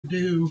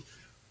Do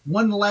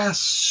one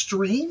last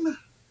stream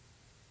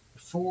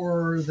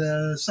before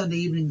the Sunday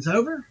evening's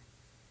over,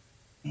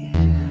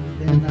 and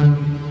then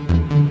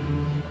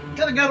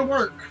gotta go to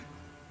work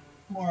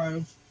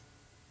tomorrow.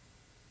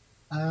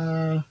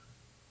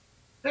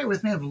 Bear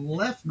with me, I've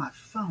left my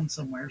phone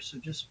somewhere, so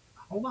just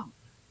hold on.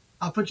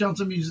 I'll put you on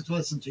some music to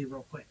listen to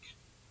real quick.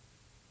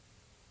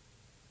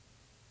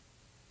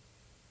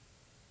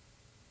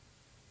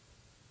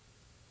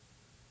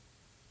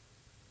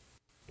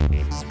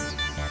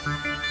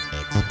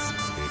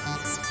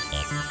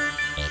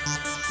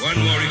 One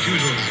more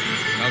refusal.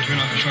 I'll turn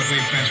off the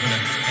shortwave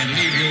transmitter and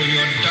leave you in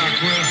your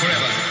dark world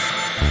forever.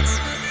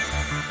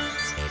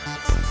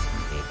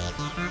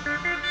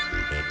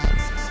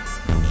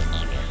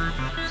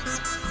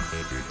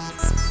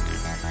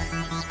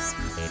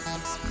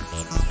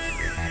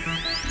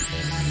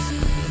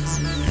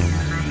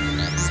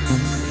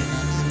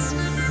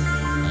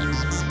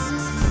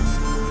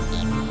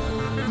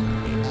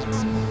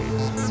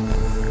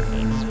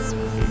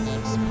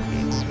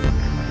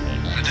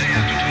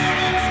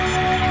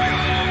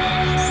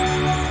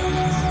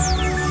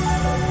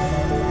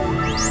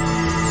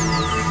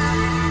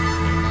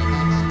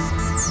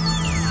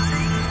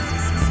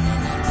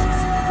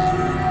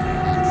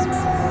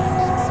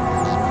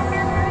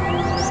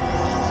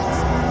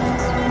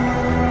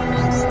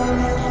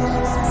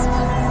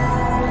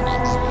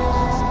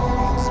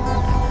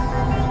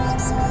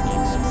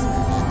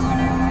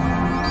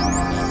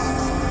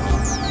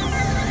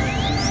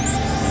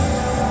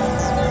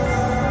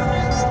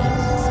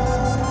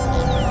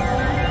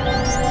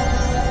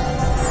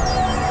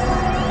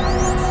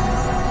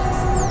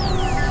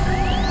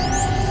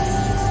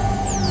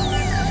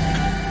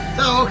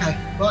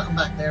 Welcome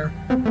back there.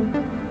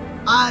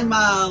 I'm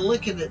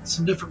looking at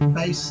some different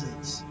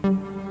bases.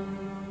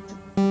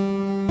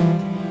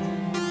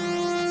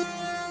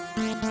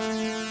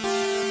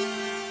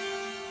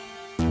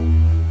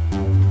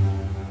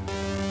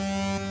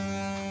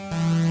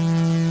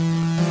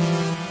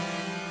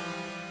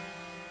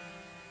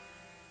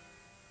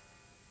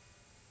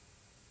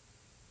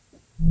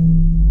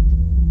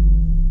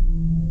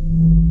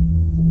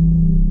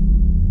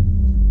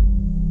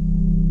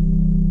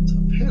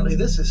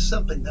 This is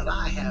something that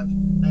I have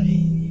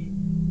made.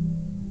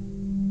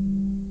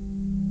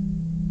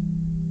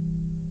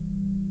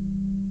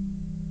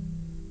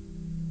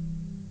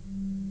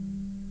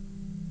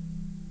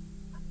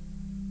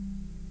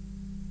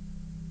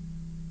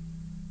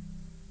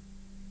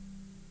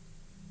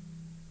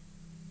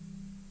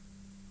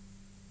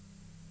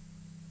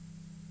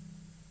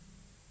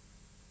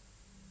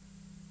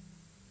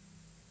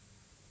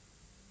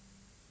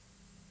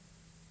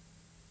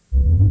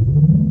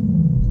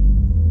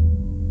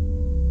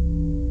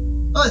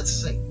 Let's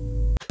see.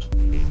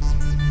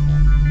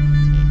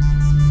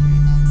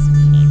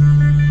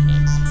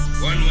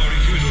 One more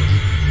refusal.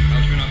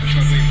 I'll turn off the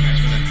shortwave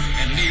transmitter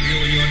and leave you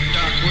in your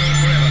dark world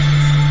forever.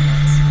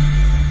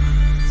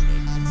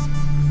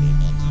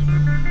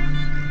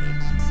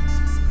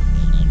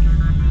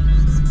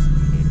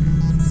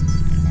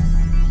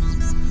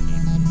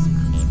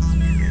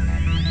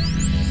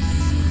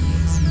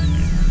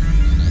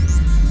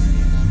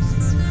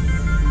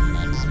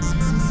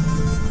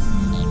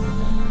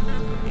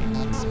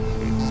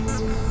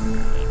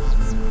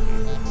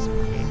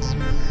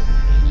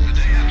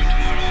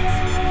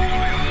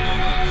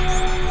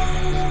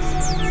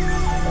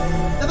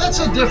 That's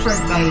a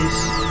different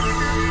base,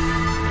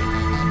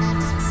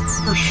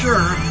 for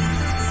sure.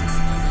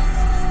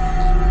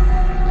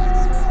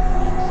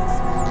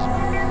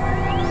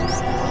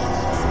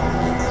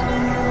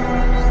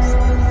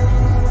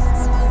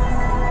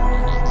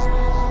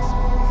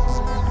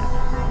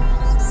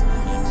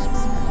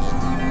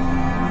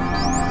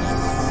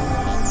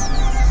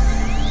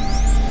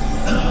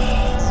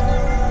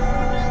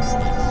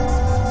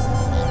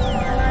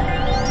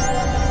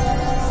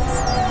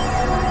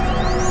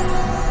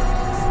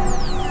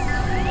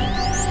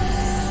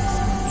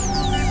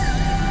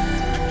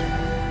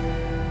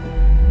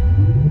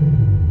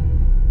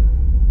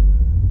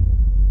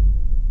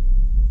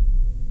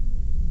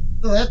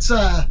 That's so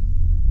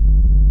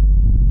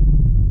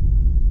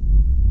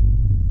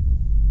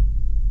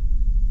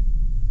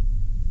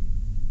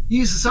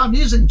I'm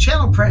using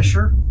channel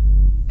pressure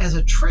as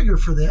a trigger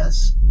for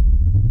this,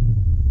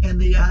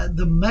 and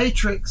the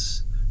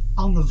matrix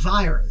on the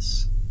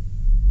virus.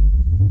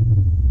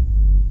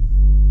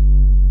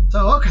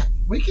 So okay,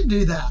 we can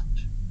do that.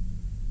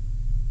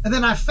 And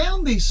then I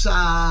found these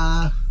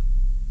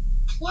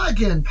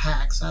plug-in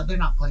packs. They're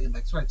not plug-in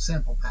packs, right?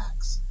 Sample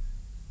packs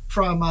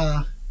from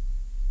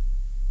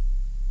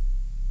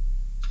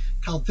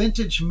called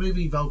Vintage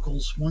Movie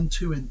Vocals 1,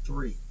 2, and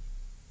 3.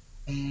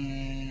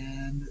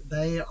 And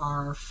they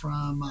are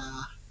from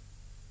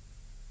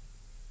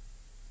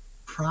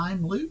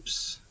Prime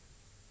Loops.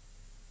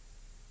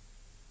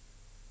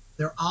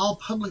 They're all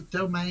public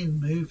domain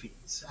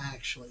movies,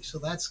 actually. So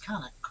that's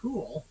kind of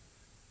cool.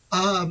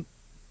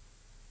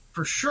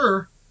 For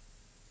sure.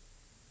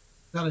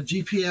 Got a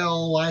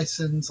GPL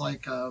license,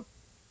 like a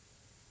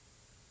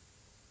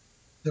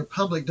They're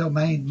public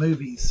domain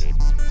movies.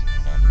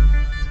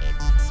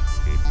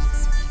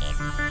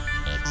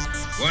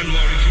 One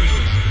more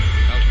refusal,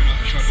 I'll turn off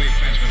the shortwave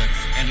transmitter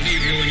and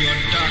leave you in your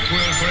dark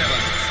world forever.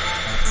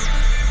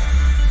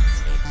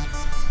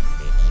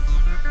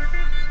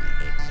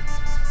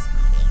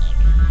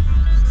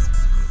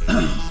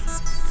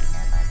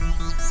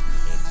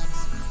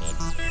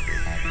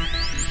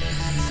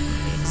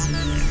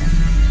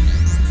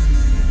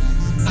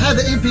 I have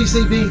the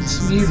NPC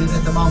beats muted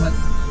at the moment.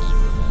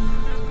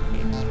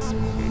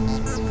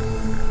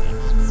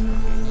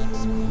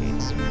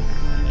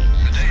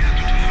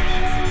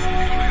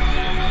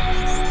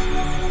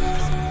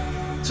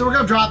 So we're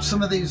going to drop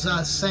some of these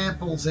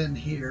samples in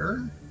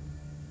here.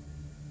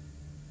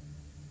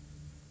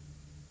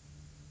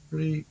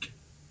 Freak,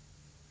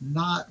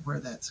 not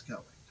where that's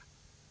going.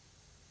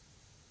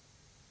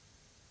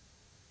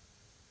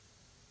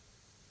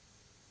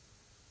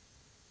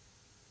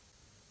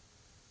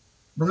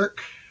 Blurk,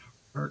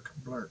 blurk,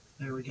 blurk.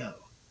 There we go.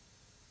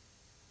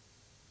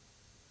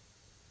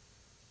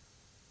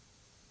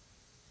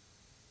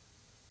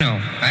 No,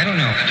 I don't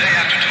know. The day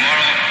after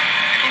tomorrow,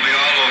 it will be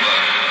all over.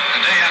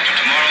 The day after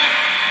tomorrow,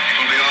 it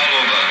will be all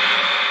over.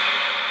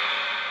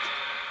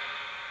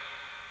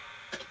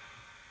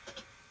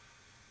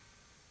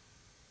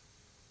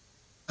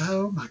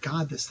 Oh my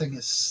God, this thing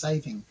is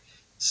saving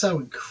so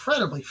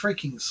incredibly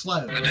freaking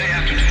slow. The day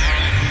after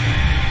tomorrow.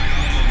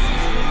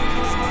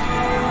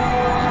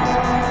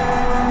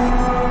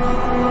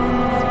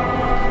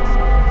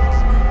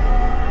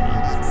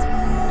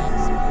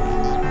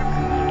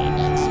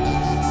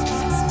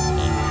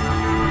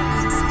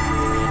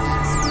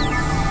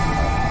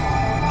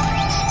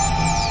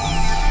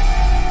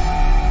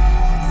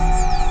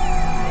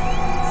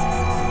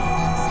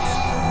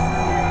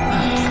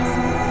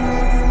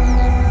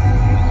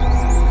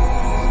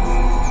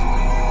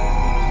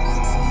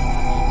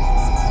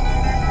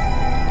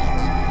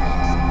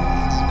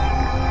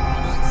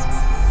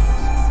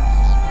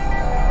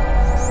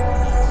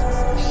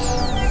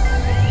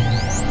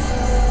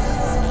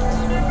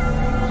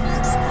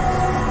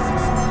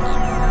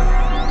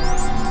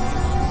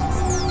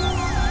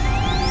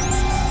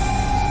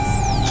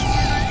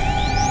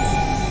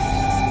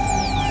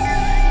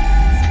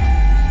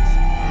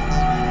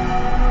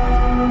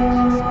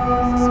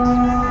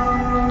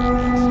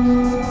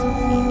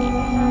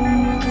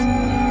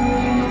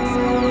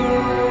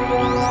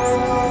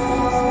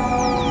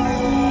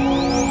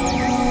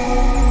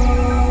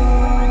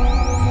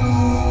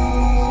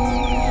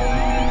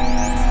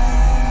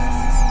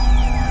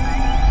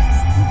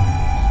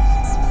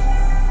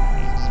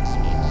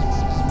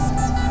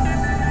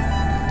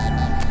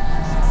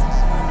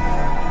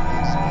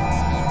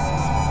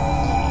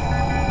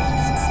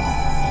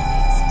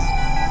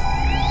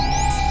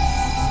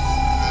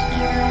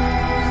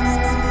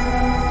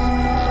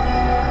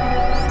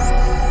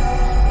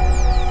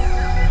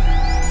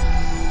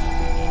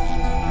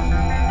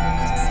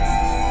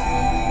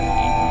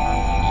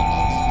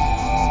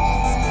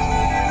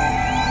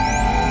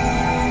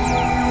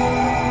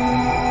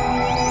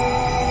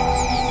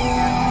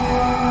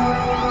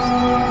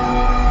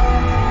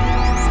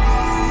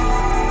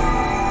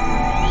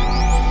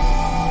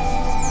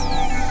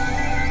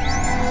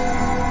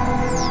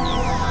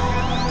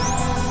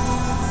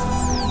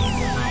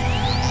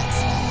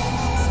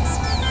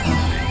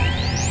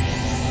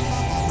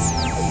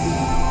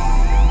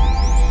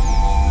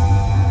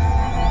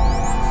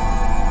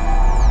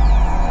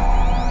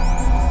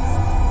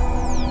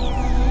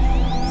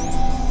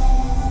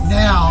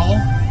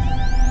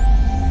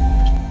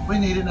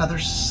 Another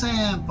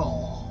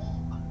sample.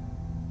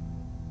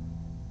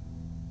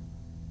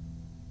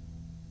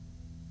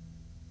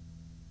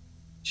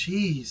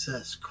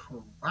 Jesus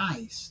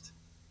Christ.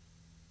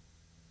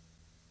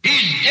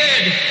 He's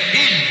dead!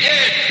 He's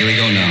dead! Here we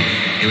go now.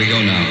 Here we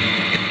go now.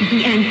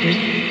 The answers.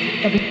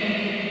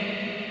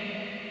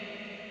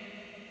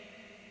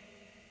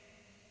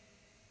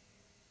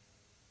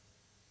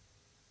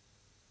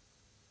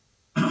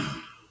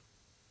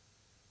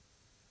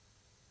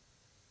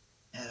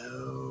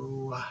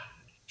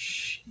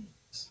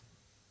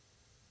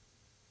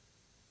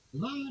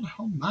 Lord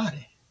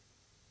Almighty.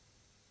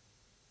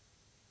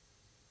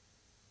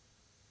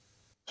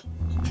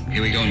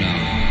 Here we go now.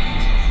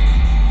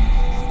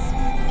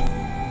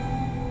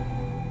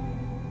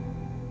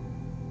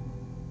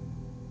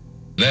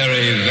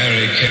 Very,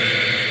 very careful.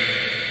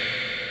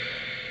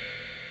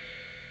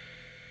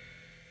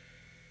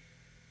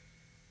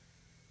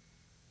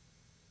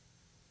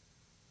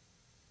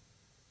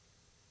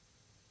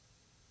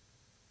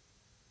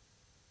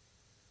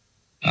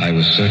 I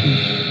was certain.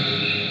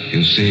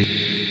 You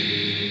see.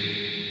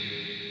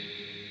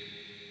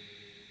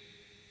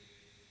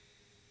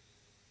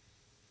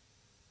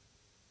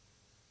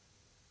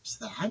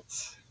 That?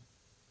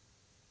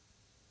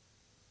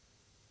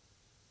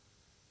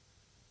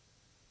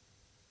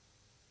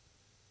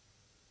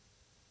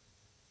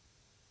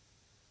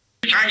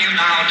 Return you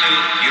now to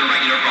your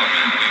regular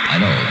program. I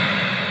know.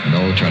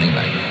 No turning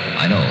back.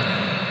 I know.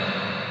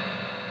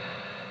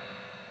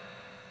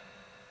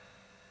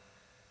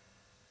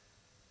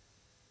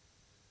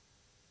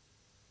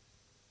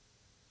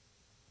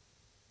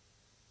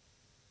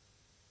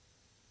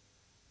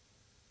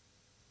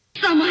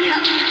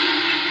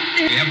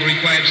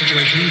 required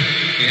situation.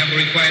 We have the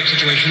required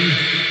situation.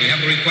 We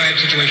have the required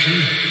situation.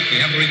 We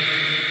have the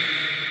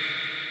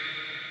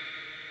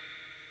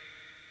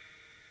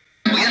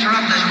We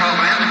interrupt this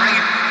program to bring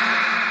it.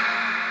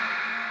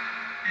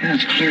 Yeah,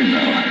 it's clear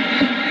now.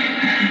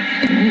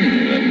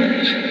 Wait a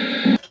minute.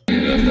 Wait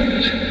a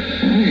minute.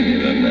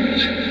 Wait a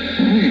minute.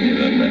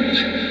 Wait a minute.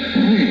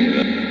 Wait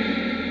a minute.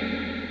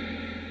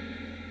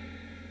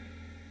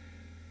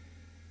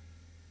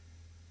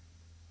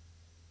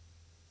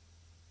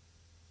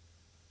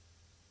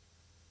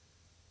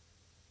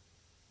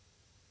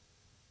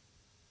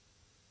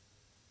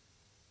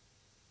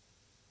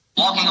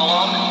 Walking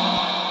along.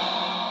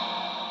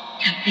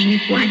 Something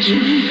is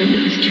watching you from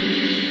the street.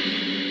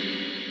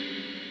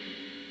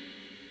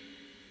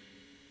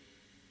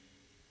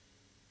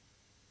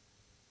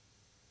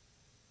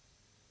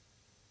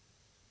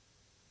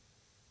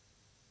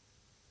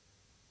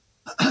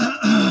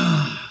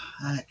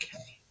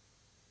 Okay.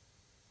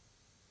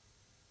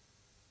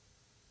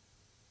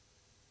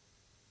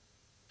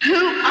 Who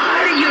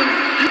are you?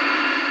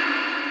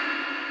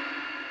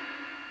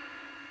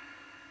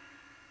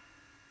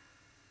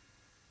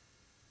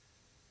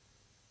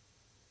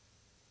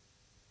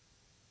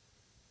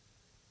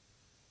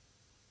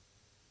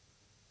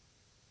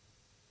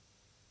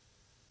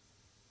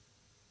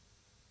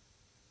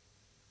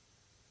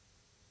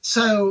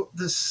 So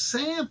the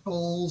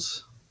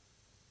samples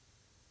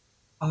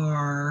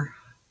are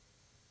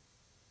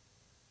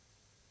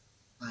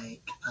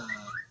like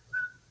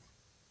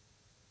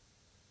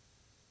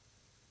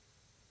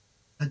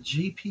a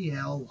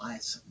GPL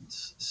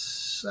license.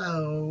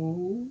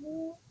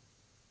 So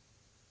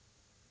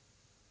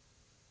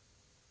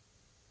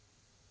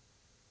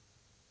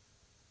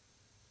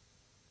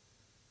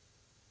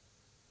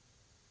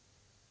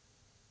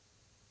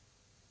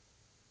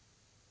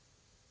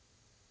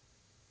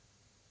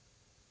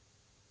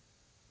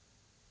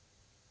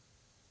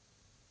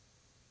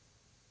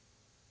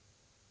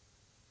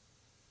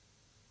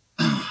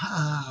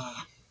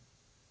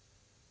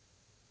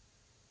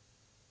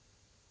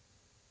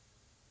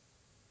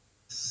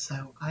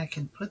so I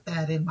can put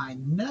that in my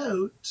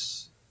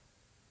notes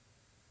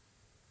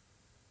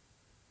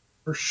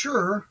for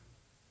sure.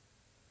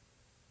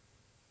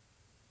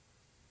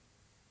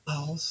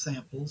 All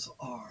samples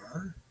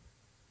are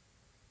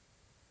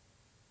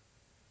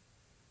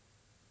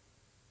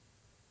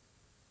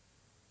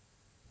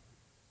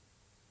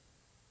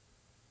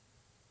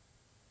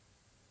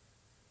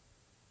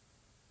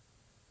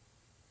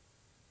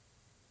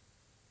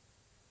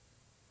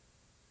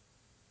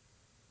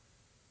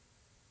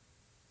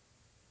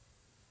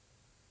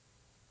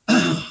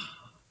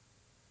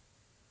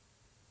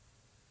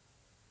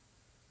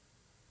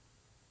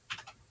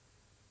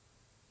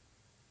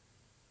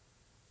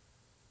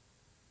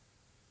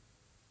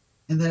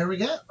and there we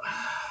go.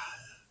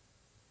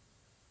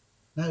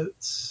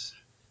 Notes.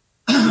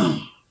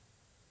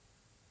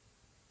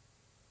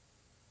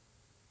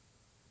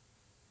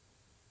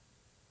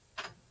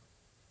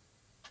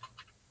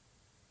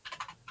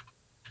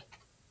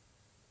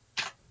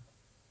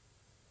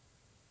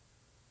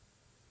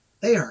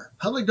 They are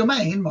public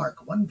domain,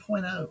 mark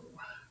 1.0.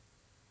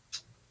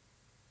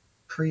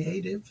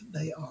 Creative,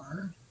 they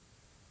are.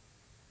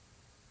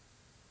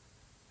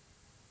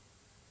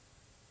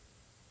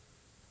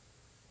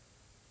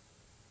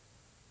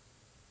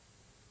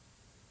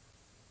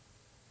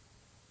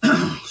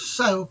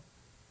 So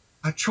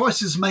our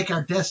choices make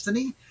our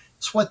destiny.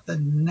 It's what the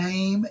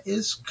name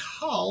is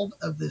called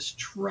of this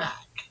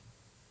track.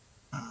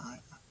 I'm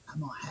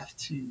going to have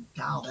to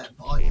dial that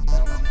volume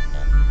down on it.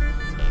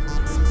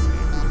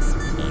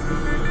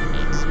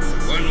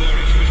 One more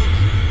intrusion.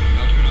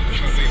 I'll turn off the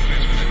shortwave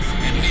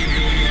transmitter and leave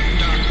you in your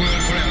dark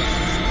world forever.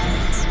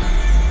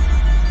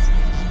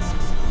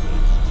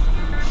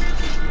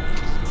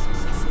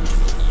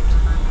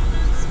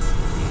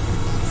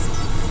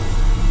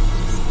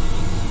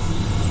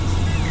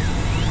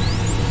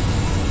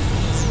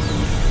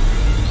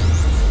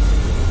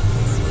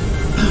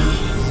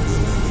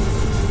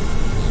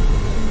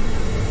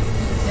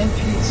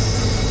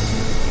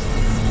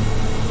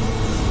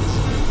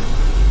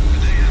 The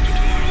day after tomorrow, it will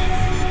be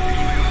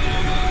all over.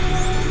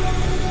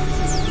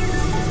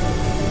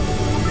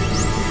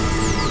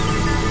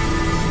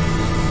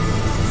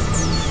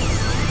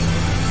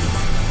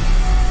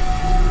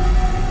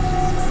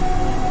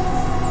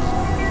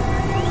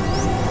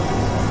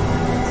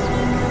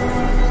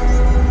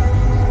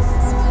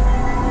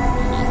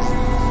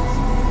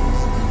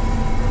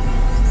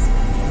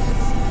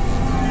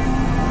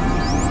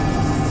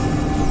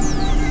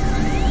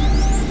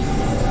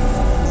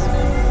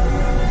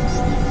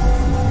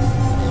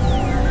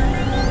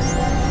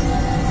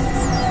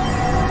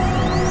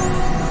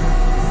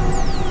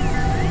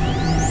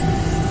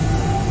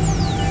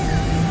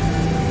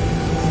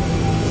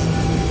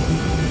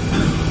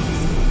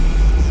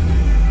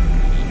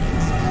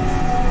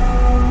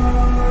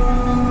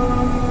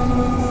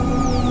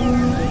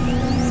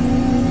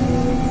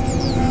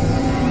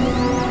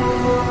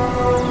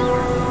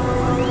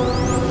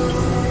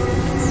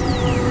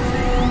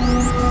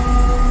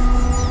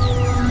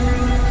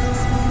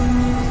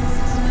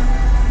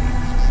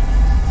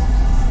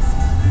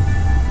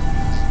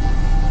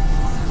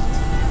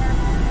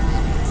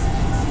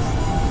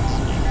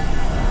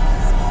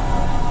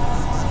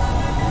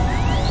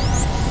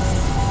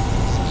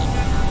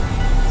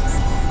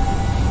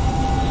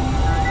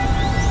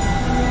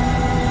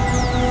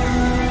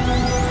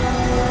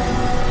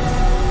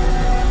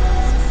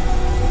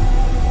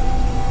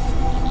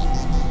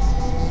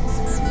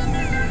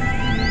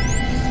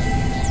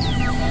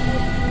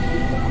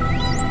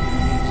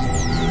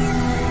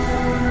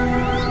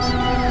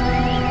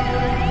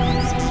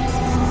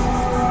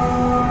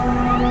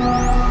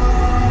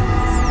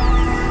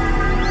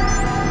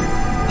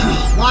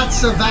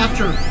 lots of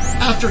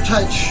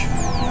aftertouch,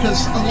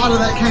 because a lot of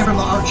that came from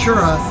the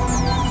Artura.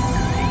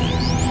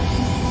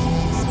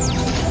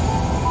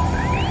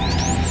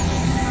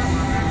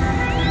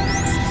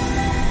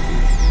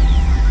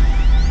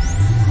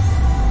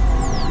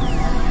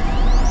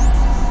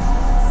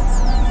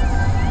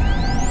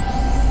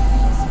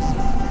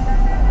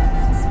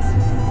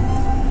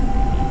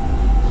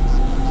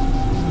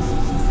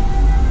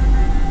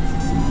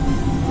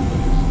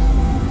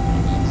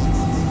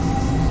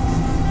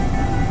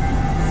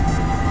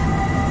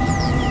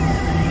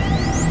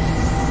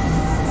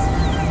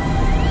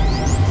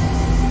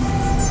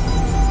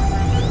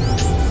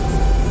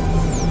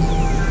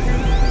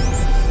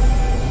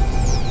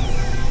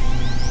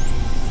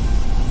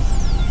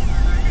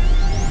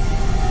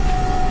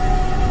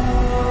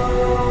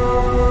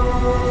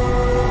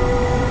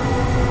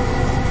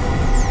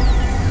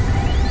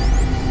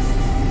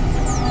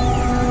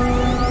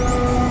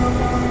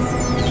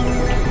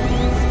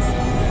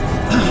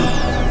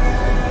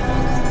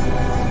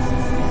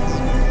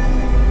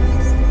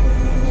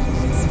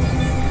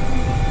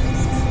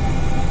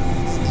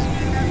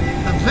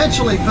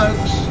 Eventually,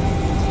 folks.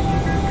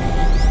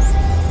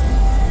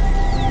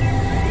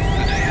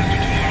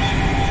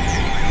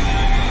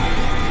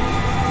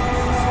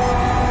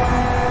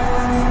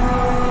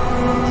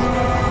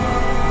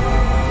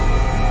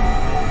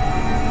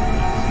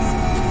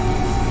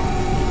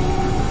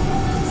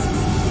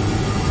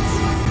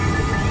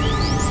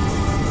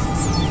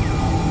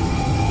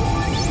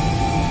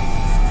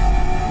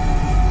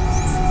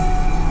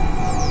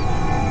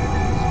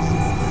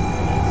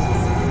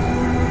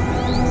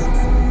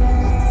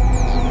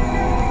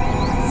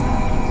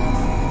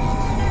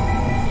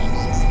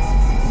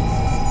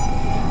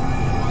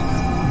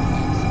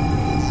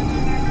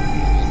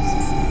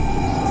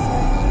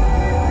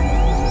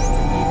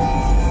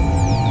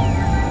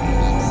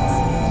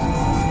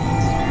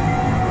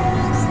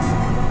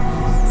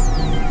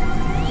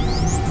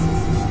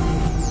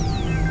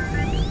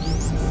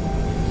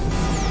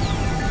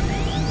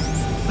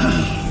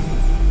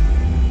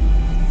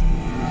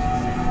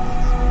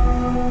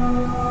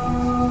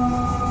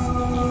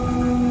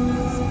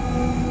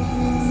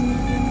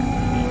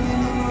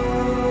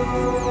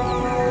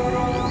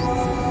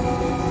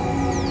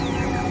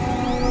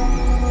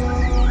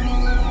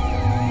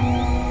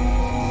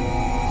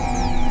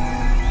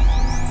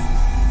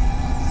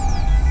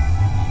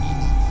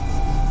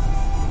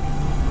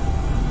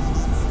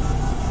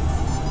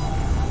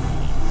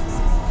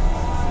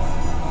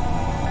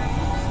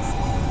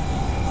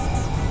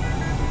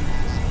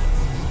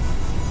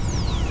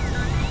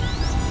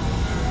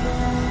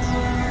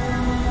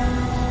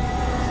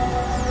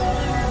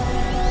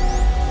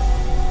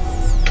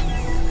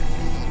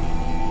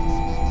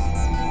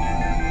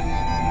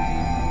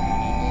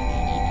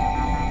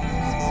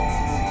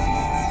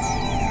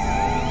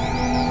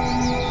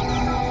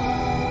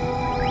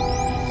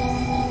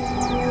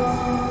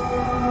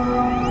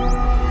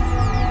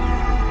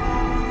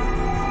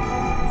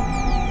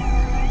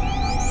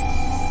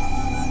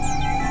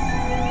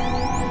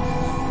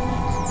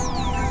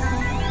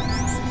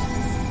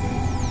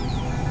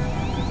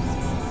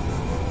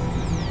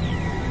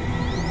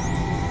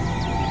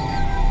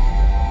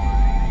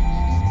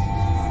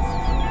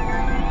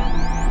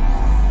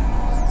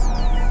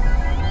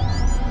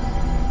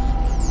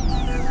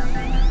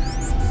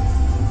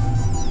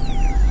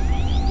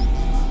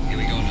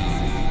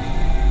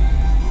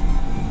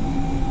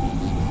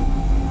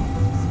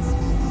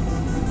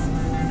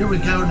 Here we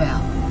go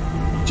now.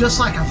 Just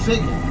like I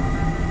figured.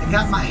 I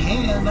got my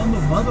hand on the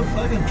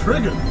motherfucking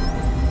trigger.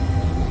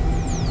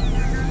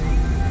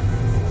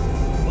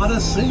 What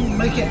a scene,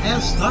 make your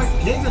ass start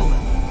giggling.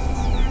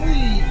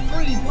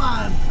 Three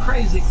blind,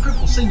 crazy,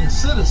 crippled senior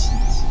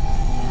citizens.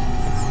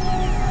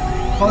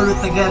 Quoted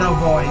the Ghetto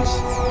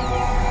Boys.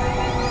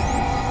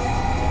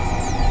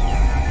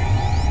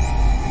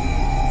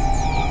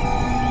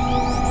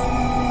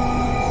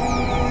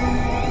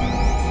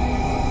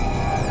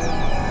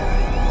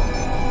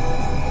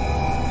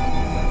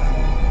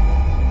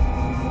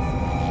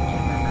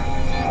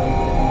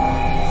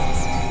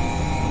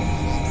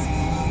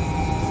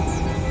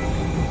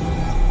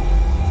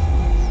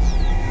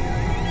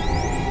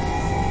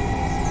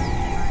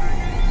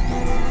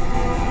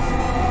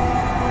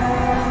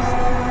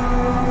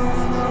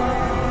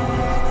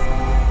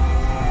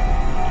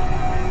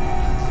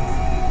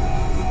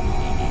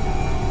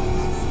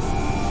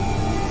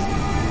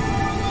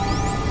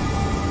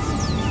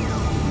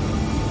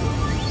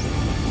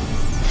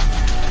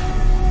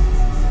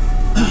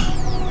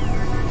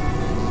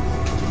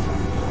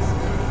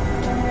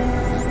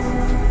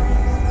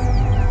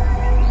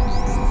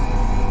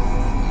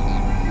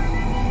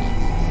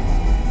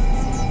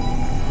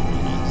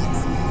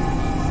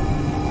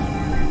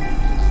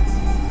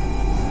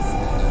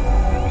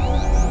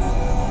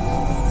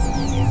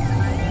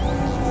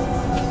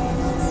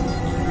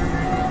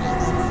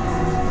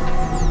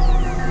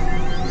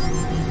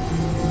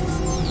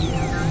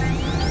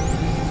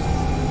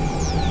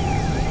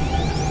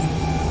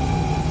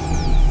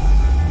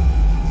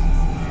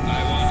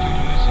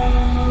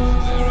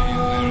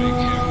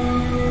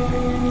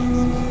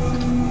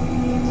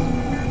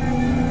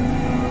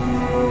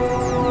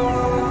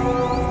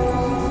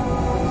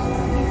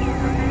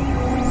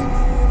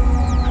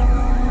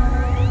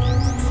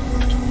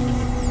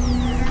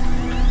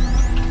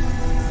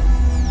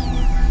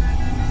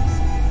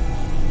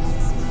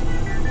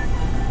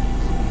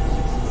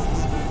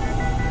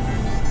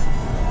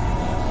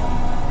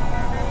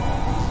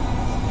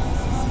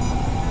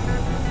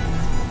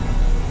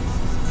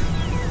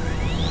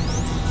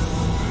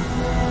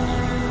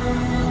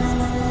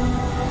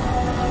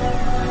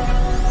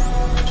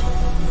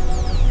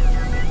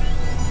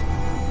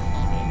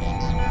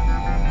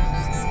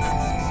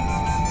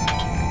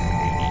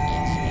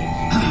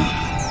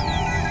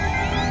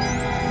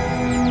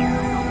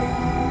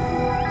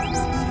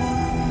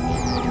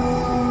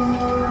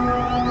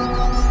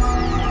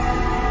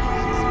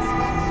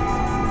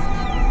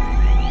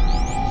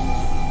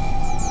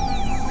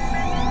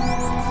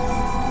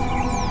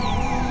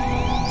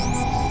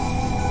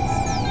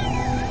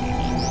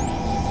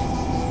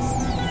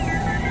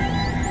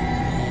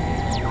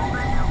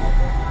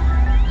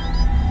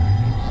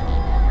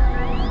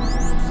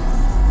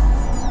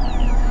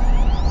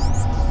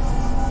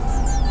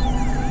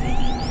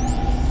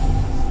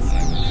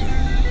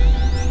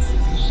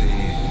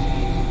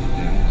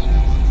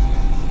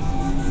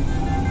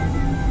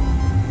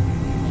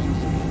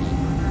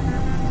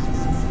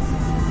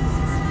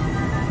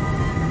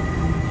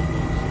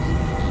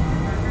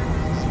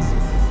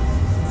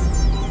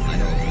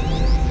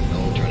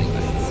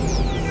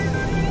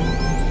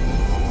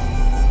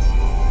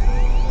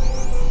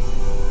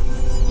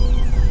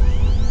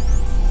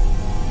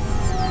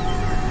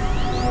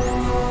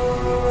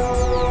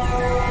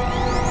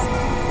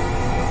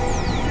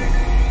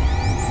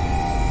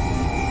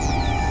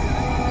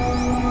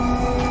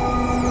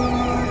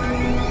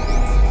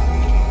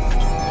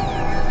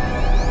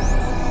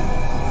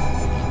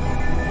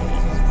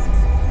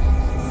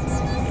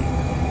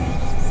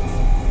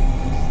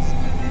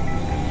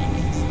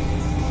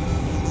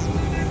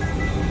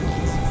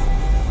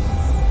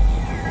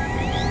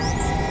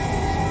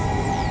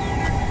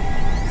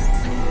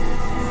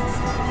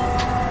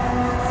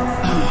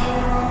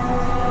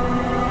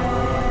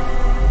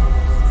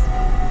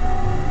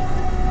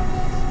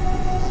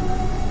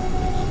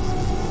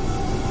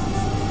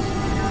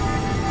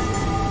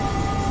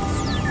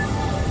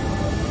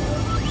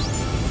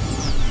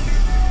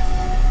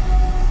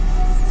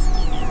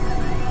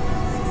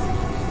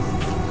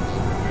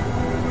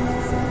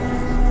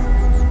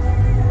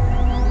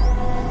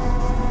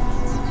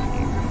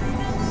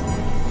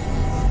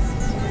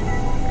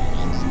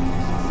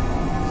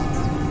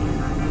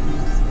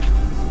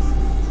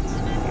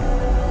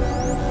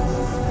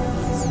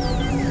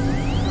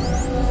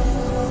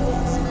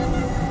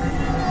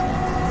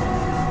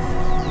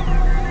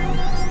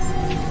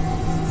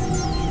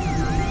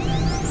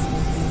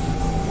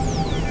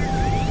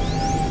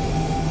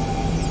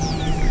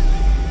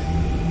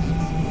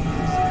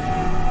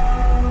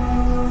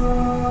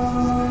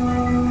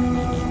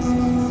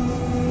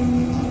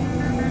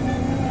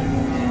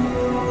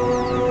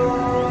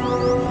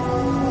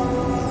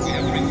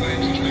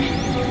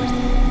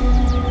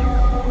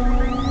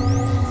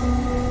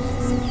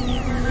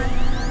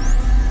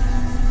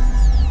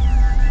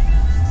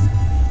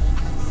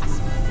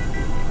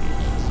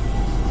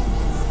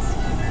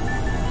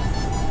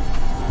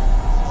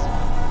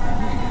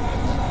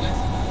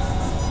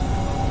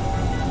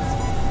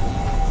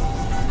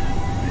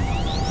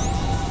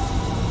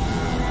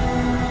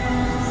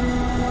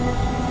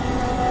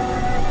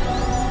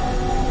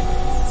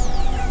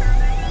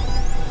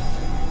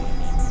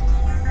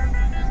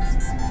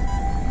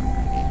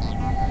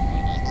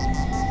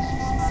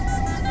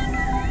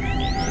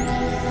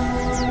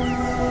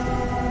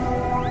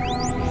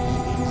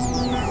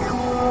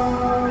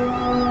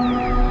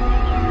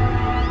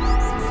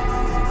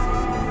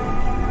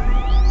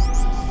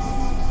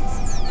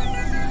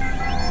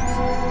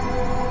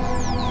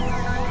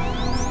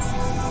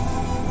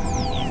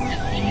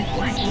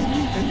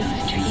 for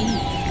those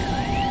dreams.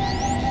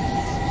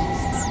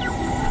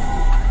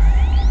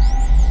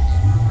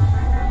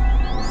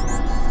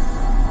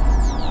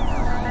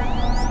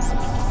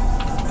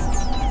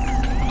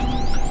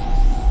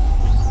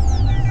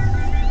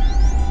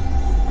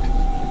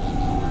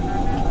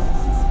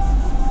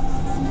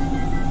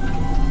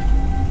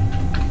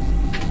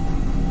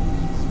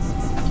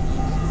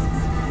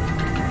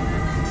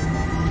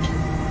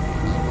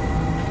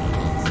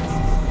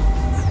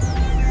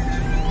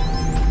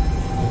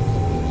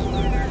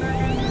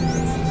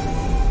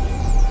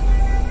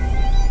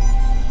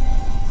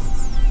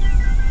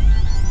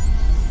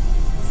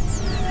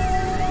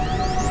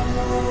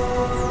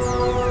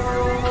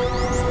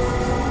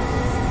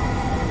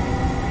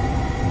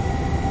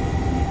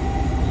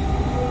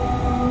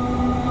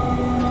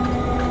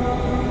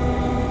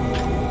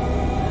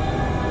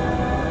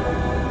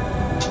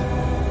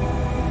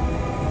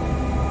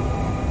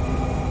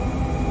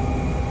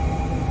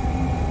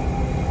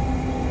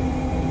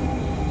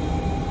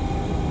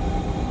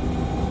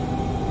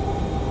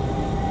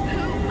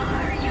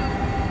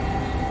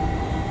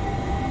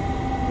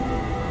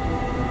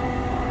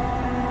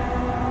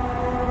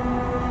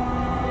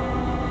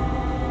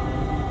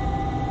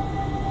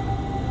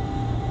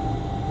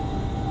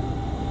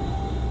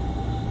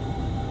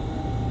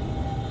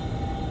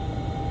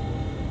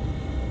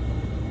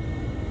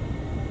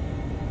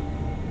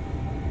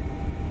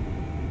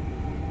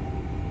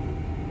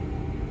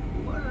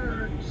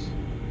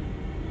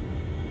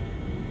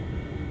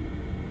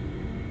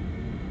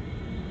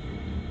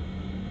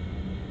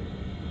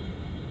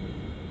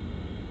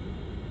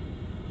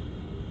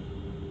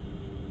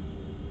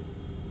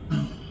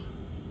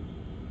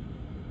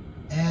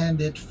 And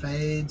it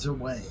fades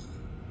away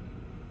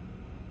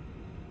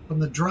from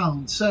the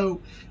drone.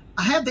 So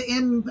I have the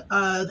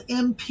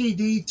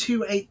MPD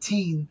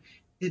 218.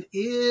 It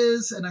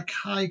is an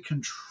Akai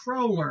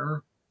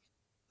controller.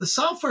 The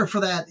software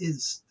for that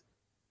is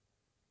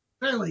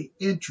fairly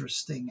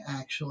interesting,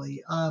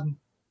 actually.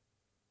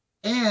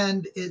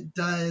 And it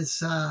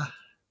does,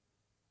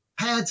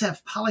 pads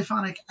have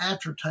polyphonic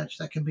aftertouch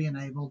that can be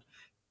enabled.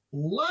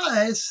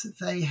 Plus,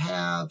 they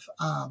have,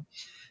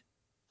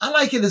 I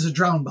like it as a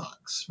drone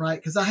box, right?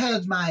 Because I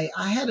had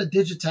a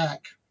Digitac,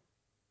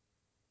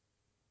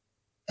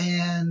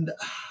 and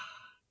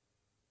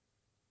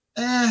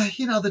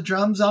the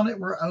drums on it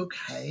were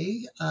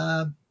okay,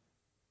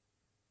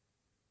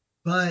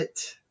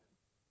 but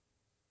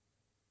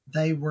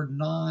they were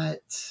not,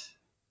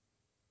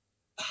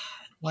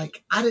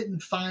 like, I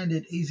didn't find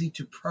it easy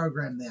to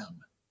program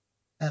them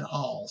at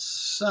all.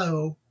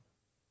 So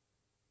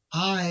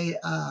I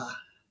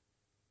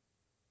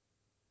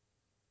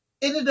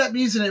ended up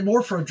using it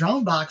more for a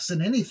drone box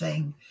than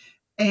anything.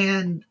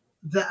 And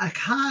the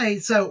Akai,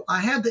 so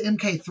I have the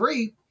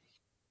MK3,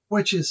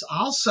 which is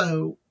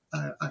also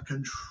a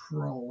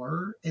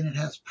controller, and it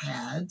has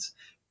pads,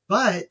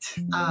 but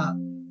I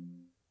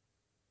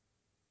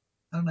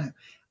don't know.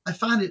 I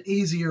find it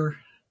easier.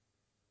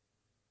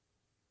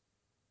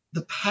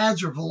 The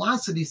pads are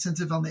velocity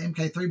sensitive on the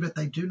MK3, but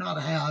they do not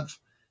have,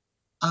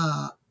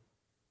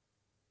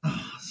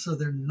 so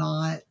they're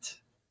not,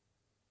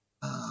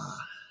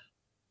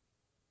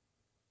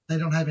 they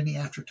don't have any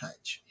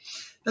aftertouch.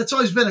 That's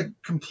always been a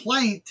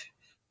complaint.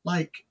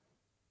 Like,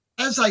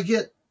 as I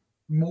get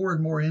more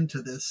and more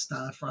into this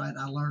stuff, right,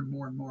 I learn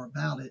more and more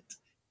about it.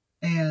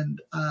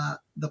 And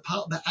the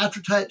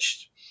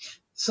aftertouch,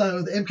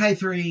 so the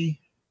MK3,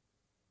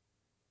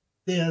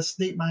 this,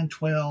 DeepMind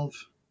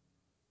 12,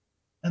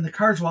 and the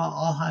Kurzweil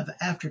all have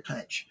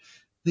aftertouch.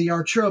 The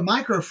Artura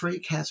Micro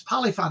Freak has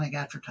polyphonic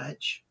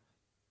aftertouch,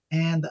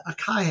 and the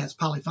Akai has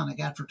polyphonic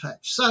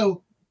aftertouch.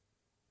 So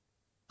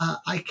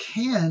I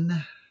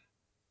can,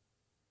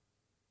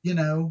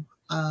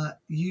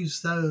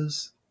 use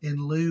those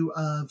in lieu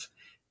of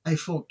a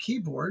full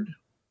keyboard.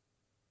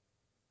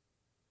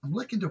 I'm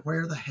looking to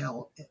where the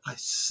hell I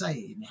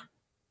save,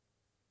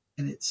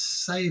 and it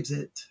saves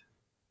it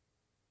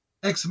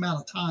X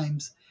amount of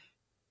times,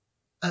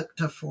 up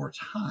to 4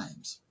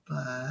 times,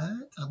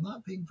 but I'm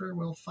not being very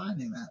well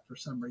finding that for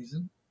some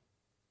reason,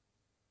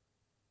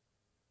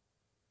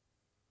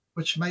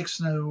 which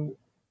makes no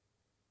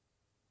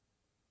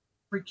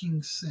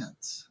freaking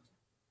sense.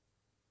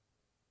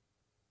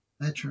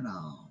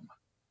 Metronome,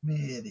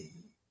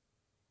 MIDI,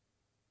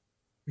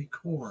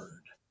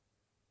 record,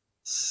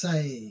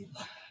 save.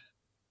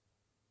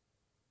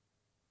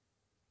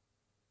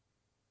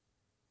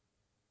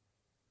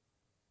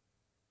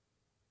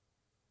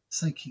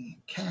 Syncing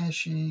and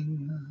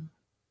caching,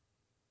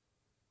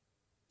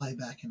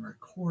 playback and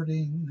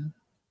recording.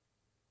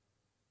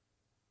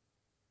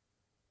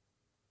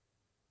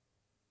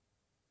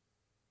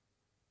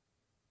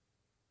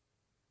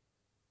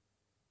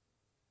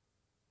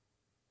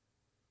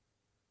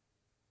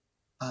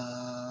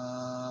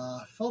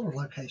 Folder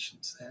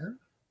locations there,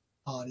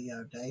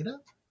 audio data,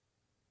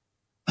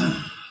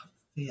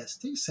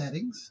 VST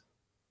settings,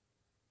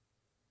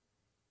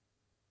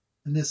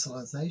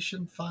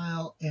 initialization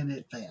file, and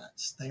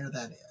advanced. There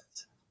that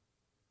is.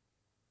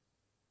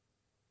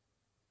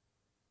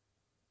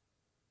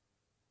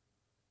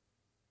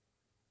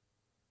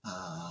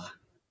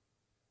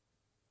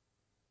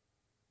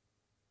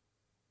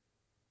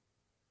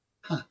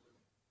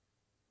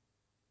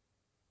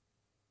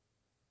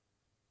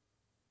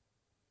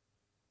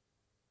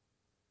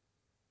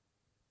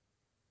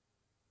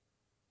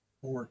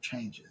 or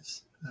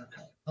changes.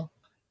 Okay, well,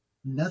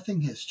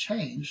 nothing has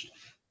changed.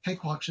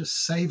 Cakewalk's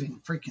just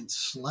saving freaking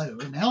slow,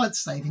 and now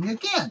it's saving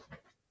again.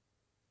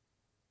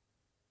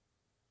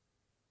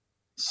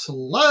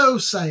 Slow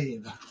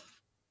save.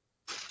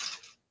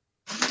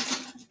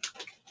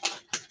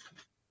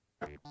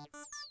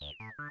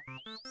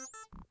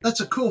 That's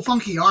a cool,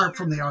 funky art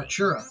from the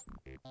Artura.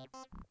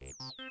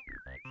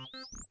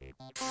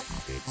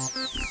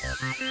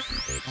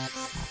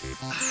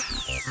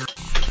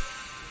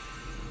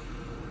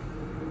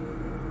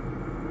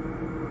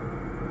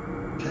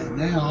 Okay,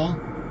 now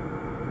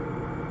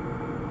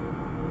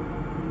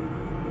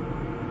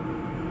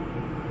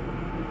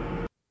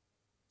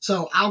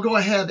so I'll go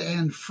ahead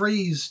and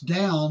freeze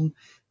down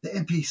the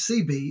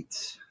NPC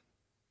beats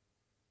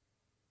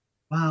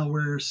while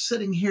we're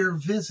sitting here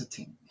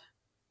visiting.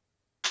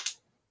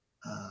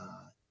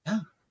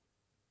 Yeah,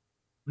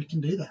 we can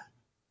do that.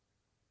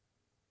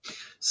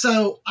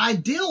 So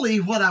ideally,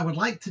 what I would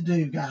like to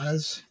do,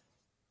 guys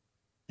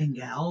and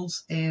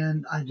gals,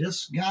 and I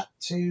just got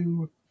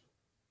to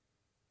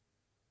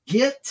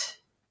get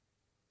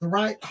the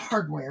right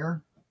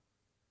hardware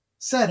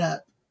set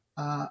up.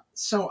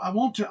 So I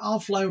want to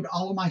offload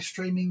all of my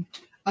streaming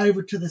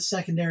over to the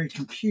secondary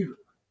computer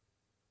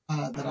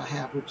that I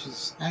have, which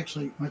is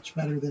actually much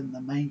better than the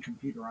main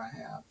computer I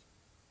have.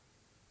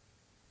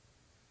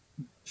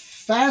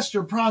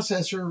 Faster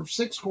processor,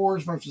 6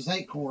 cores versus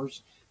 8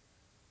 cores.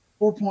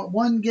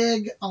 4.1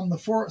 gig on the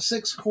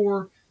 6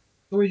 core,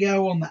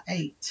 3.0 on the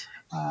 8.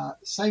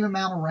 Same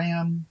amount of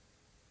RAM.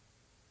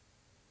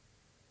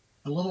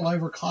 A little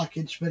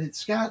overclockage, but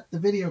it's got the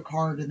video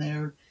card in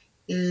there.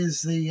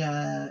 Is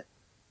the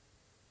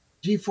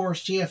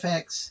GeForce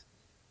GFX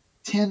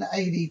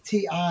 1080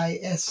 Ti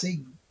SC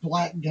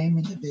Black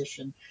Gaming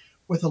Edition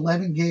with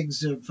 11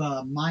 gigs of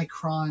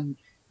Micron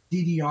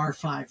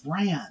DDR5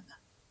 RAM.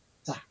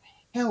 It's a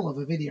hell of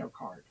a video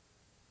card.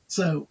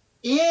 So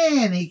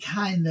any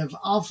kind of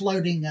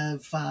offloading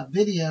of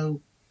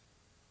video.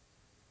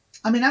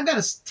 I mean, I've got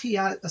a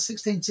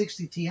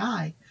 1660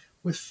 Ti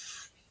with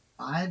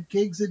 5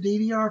 gigs of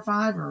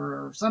DDR5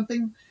 or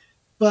something,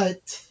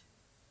 but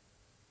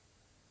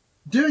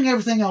doing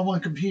everything on one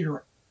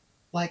computer,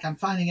 like I'm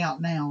finding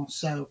out now.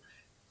 So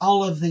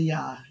all of the,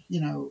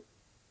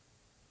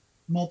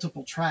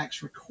 multiple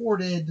tracks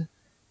recorded,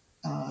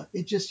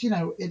 it just,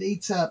 it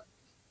eats up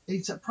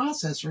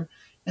processor,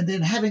 and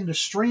then having to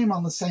stream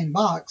on the same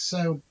box.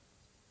 So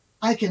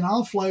I can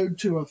offload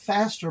to a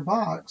faster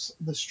box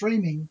the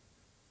streaming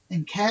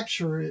and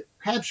capture it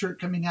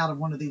coming out of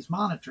one of these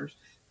monitors.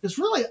 Because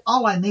really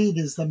all I need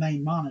is the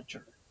main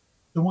monitor,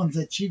 the ones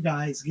that you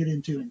guys get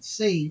into and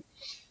see.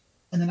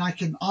 And then I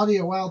can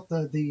audio out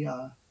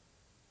the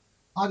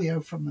audio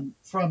from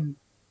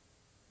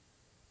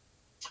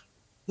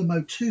the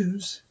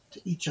Mo2s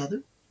to each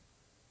other.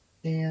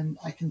 And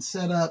I can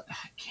set up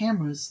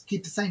cameras,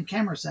 keep the same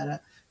camera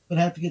setup, but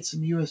I have to get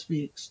some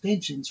USB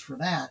extensions for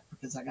that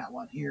because I got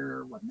one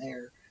here, one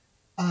there.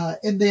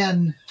 And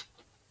then,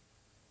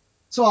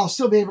 so I'll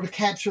still be able to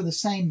capture the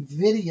same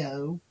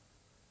video.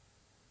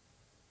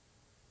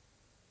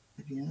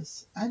 I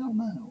guess. I don't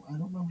know. I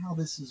don't know how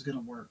this is going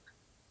to work.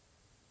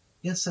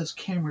 I guess those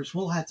cameras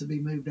will have to be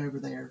moved over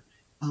there.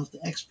 I'll have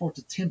to export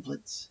the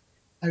templates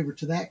over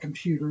to that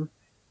computer.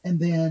 And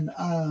then,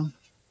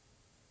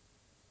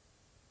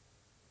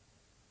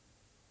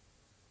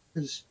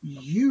 because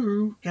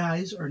you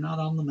guys are not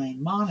on the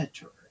main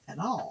monitor at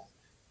all.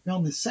 You're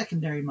on the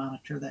secondary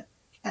monitor that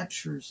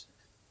captures.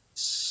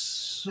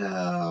 So,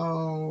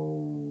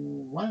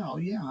 wow,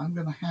 yeah, I'm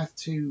going to have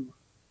to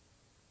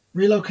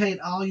relocate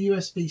all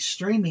USB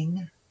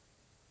streaming,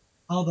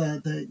 all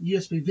the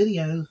USB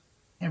video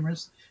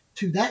cameras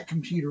to that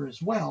computer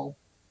as well.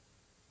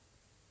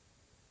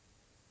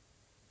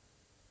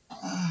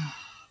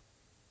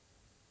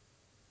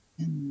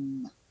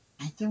 And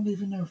I don't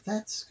even know if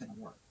that's going to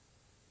work.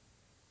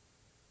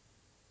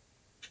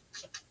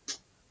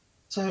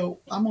 So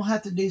I'm going to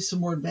have to do some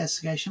more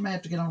investigation. I may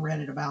have to get on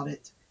Reddit about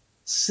it.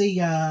 See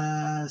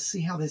how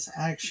this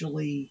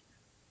actually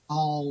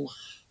all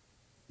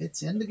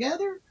fits in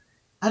together.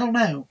 I don't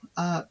know.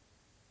 I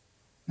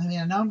mean,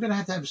 I know I'm going to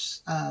have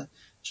a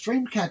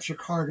stream capture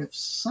card of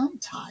some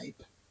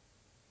type,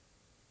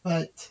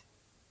 but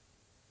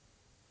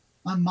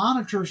my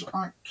monitors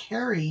aren't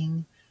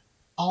carrying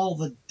all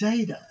the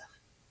data.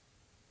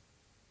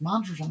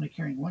 Monitor's only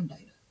carrying one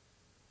data.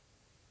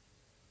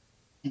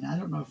 And I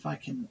don't know if I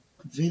can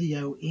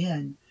video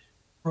in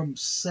from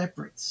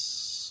separate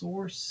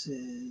sources.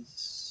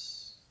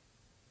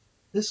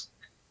 This,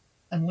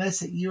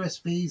 unless it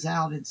USBs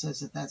out and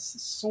says that that's the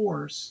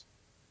source,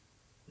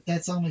 but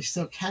that's only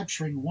still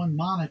capturing one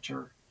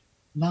monitor,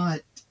 not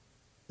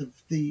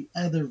the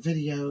other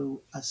video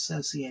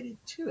associated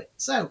to it.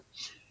 So,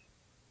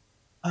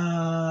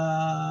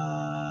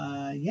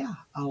 yeah,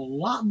 a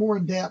lot more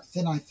in depth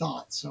than I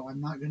thought. So I'm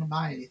not going to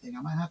buy anything.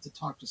 I might have to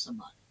talk to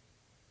somebody.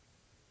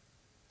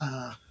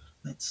 I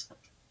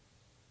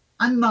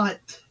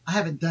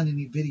haven't done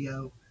any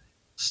video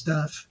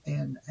stuff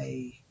in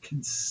a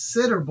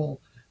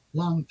considerable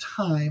long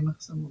time.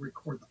 So I'm going to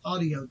record the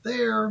audio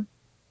there.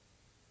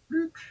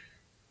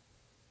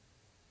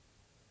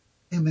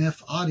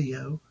 MF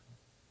audio.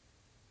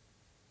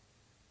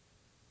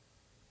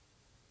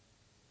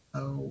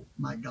 Oh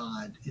my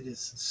God, it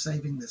is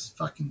saving this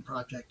fucking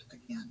project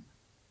again.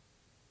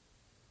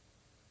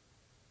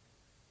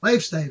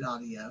 Wave state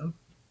audio.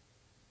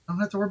 I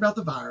don't have to worry about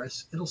the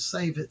virus. It'll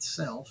save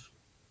itself.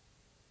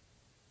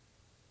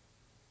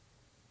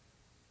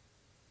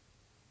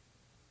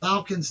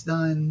 Falcon's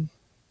done.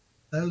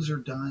 Those are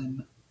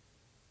done.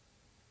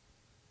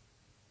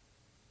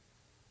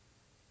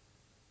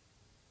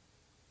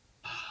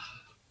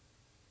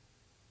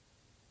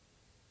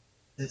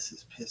 This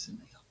is pissing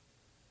me off.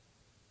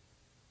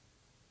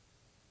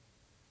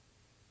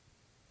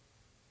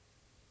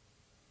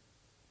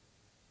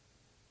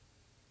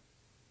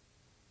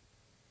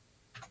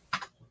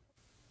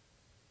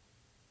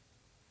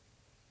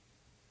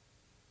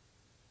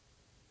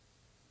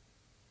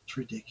 It's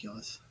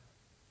ridiculous.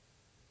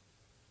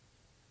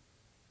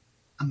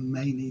 I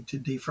may need to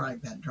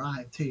defrag that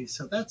drive too,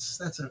 so that's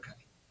okay.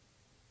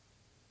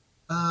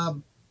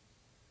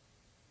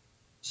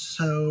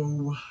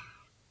 So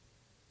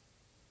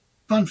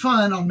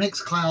fun on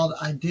Mixcloud.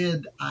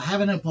 I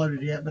haven't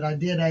uploaded yet, but I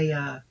did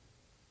a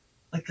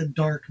like a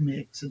dark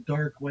mix, a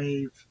dark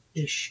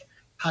wave-ish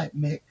type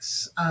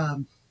mix.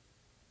 Some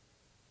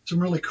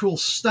really cool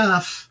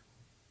stuff.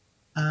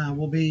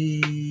 Will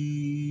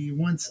be,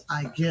 once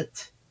I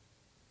get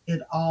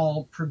it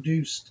all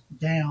produced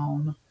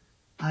down,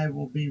 I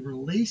will be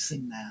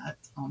releasing that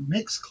on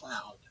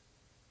Mixcloud.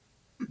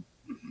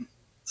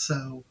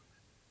 So,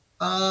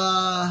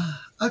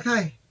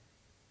 okay,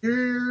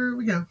 here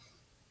we go.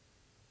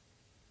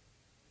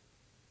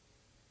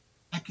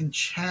 I can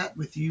chat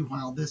with you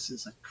while this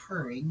is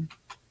occurring.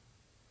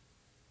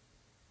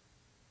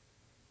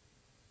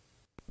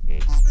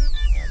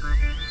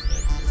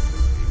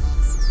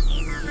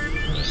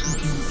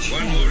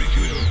 One more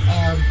refusal.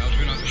 I'll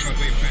turn off the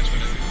shortwave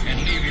transmitter and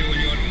leave you in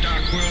your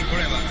dark world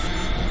forever.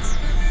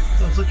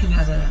 So I was looking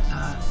at a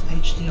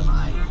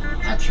HDMI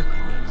capture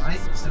card,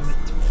 right? So it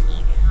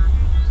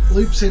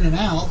loops in and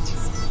out,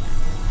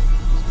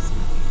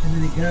 and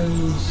then it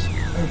goes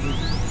over,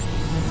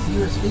 and the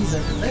USB's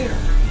over there.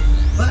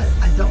 But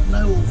I don't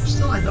know,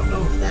 still I don't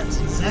know if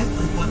that's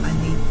exactly what I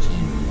need to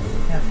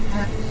have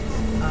happen.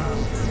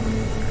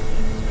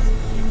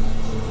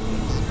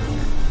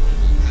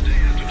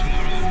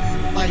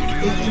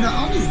 And the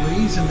only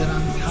reason that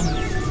I'm kind of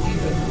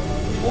even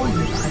toying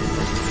with it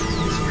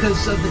is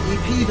because of the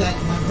EP that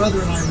my brother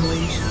and I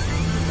released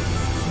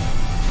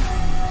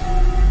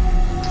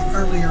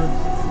earlier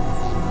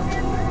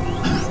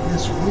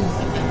this week,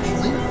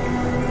 actually.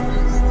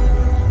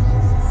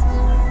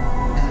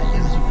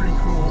 It was a pretty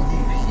cool EP.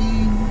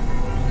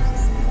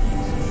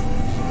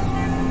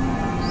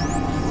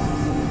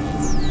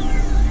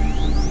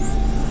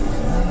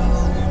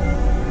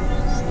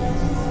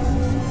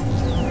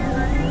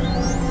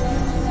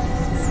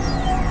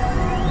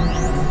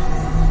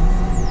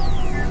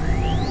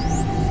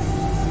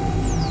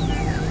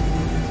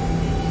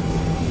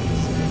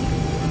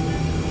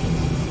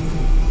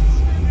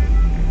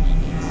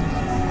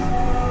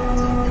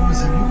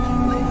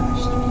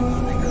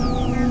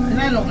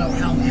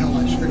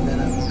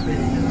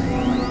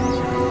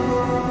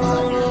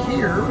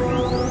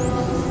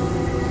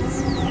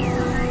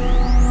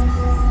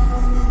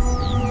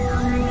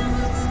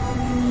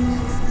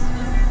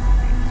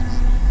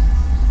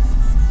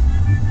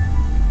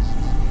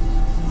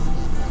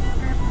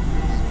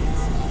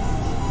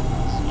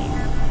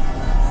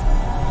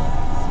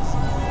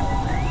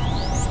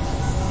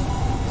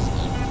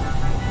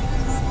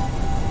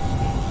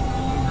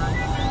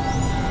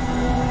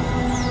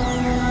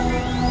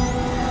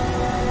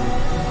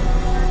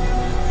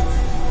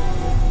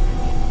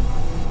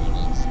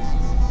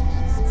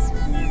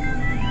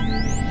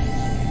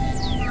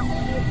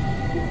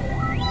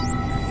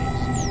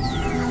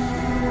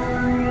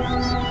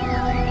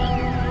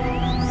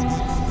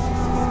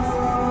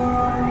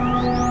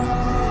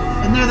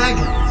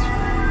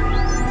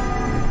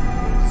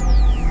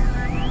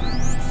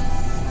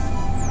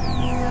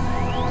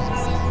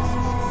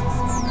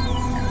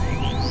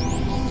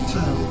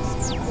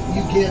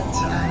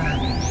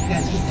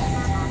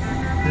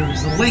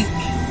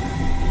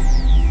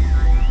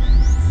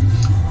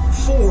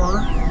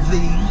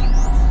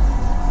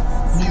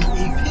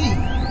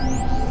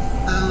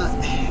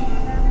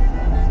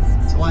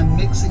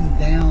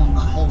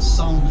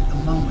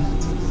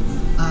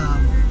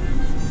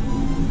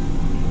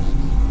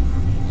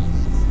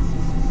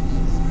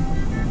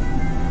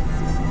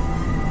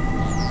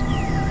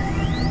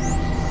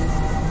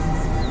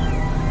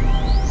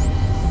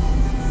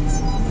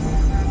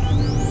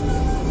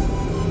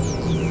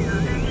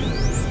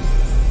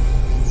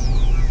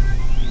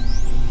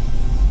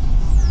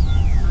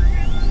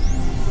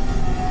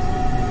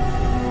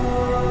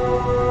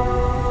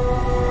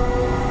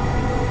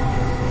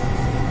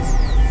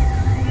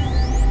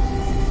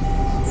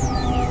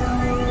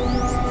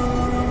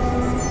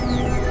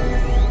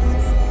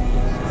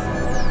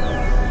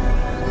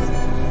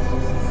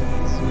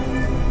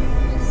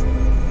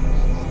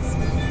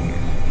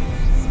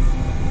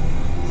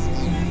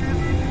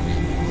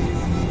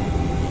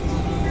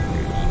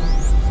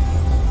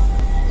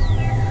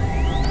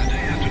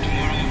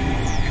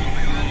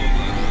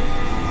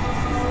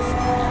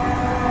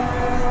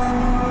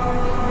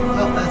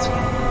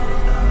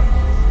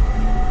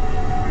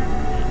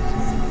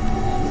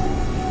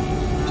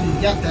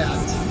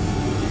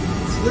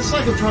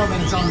 track of 12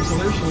 minutes on, so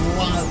there's a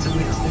lot to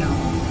mix down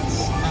on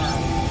this.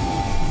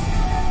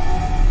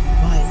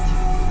 But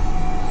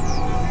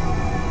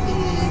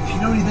if you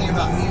know anything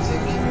about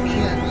music, you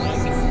can,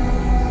 like,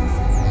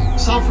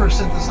 software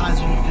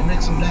synthesizer, you can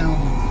mix them down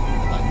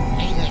like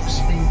 8x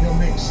speed, they'll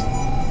mix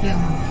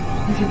down.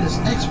 You can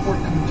just export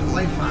them into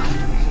WAV file.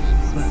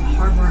 But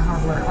hardware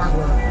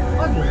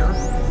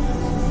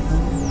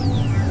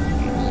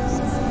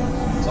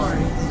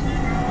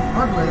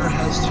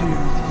has to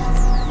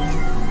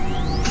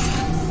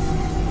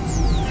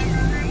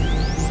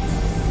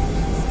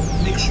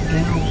mix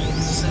down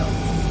itself.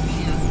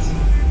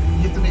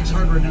 You have to mix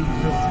hardware down in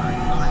real time,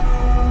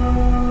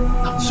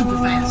 not super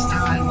fast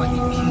time like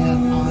you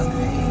can on a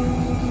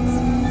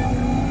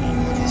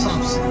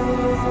soft sync.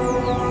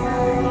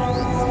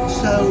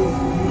 So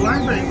we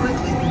learned very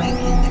quickly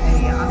making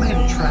I made a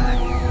track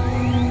a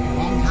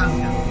long time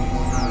ago.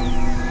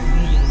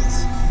 It is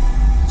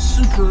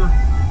super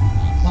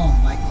long,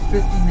 like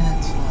 50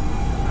 minutes long.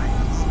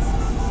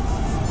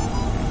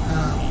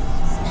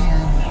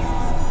 And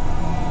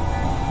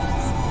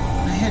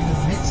I had to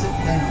mix it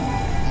down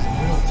in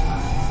real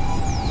time.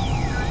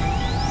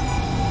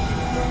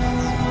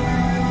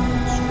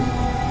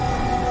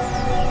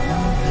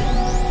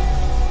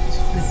 It's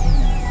 50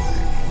 minutes.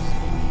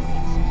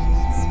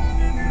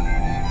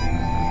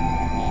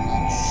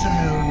 So,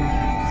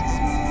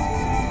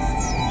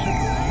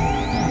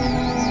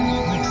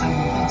 next time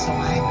we did so, I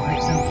had to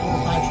break down 4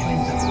 or 5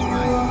 streams at a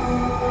time.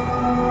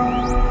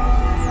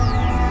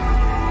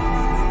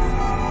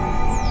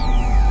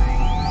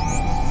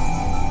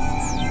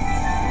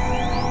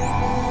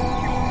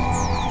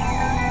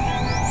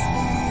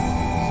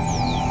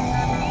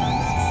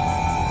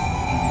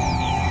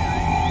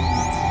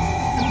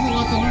 There's a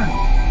lot to learn.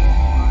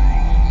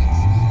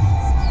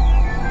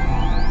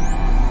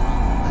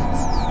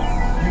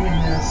 Doing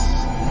this,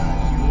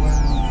 you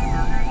learn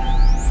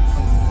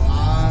a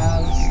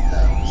lot of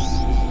stuff.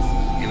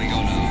 Here we go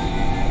now.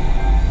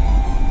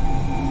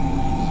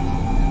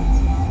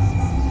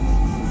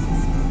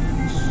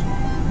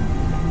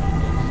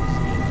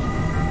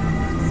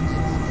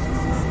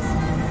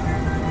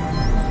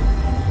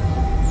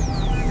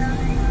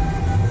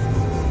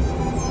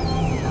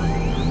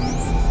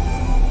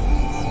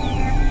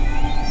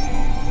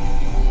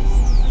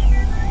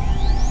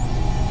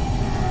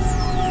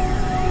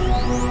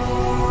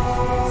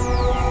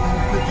 I'm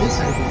gonna put this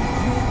over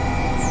here.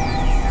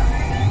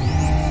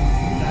 And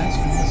you guys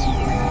can listen to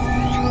my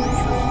intro.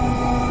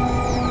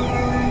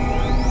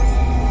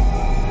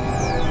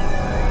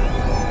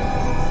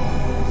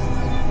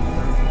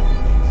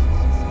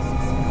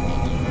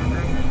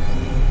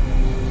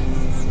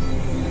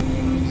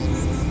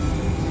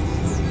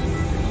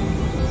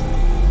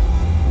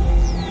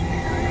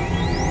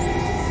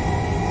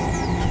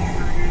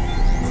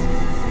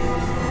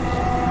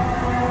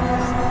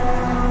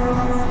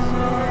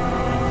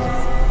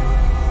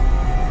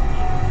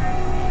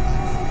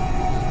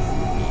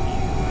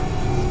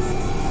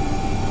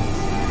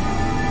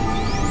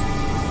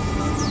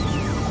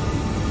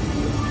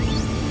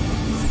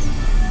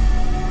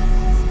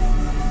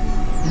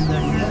 And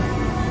there you go.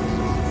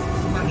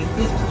 Project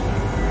 50.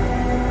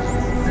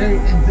 Very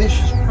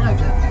ambitious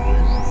project.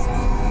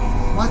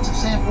 Lots of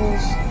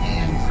samples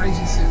and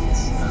crazy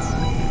synths.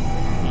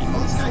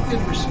 Well, it's got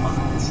good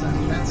response.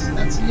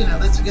 That's you know,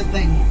 that's a good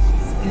thing.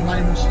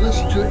 Anybody wants to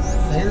listen to it,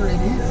 there it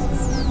is.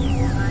 I want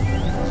you to listen very, very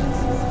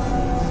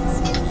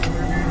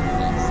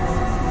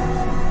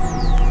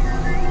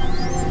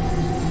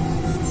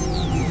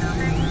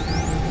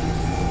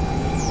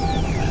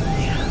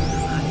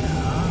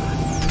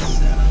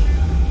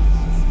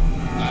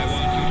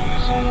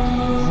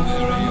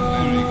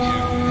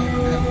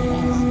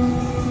carefully.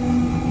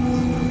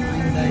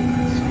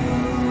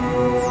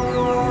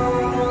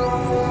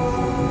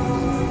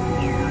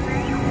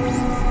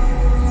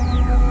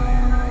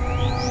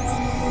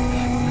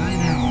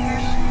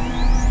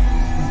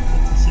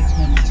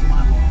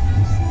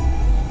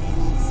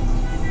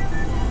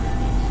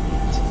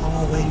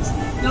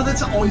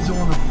 That's always a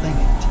wonderful thing.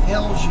 It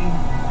tells you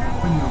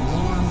when your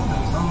alarm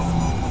goes on,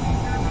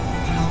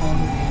 how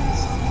long it is.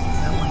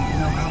 That way you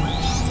know how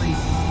much sleep.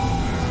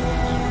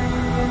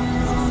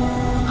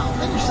 I'll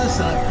finish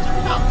this up because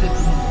we're about 50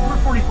 minutes.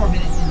 We're 44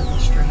 minutes into the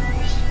stream.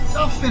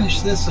 So I'll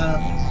finish this up.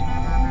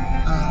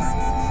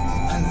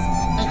 And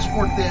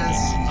export this.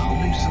 I'll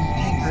do some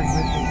tinkering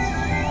with it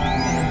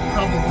and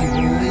probably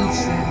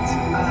release it.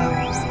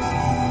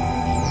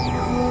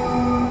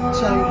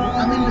 So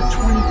I'm into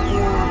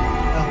 24.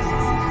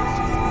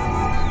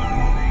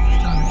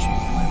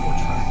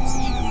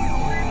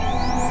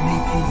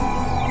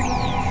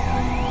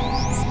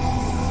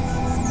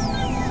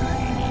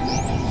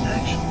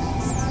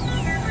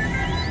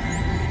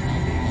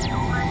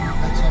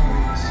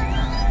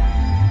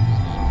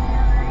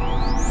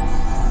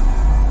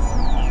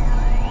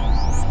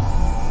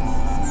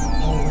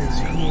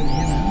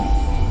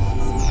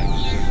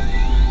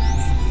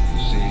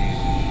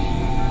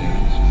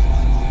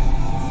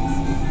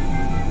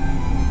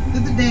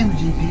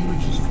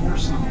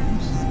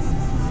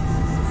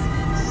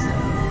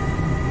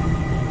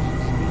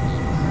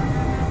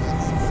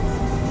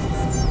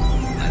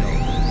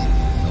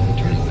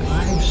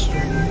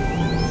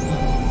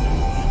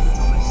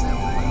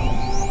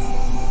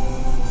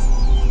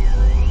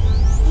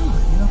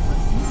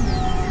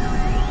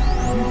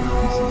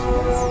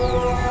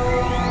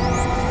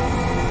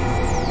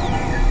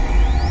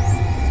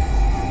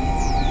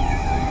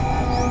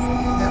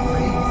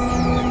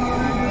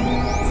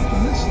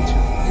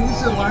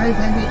 Wave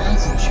Ambient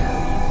Acid Show.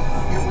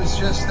 It was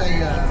just a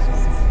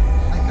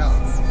like a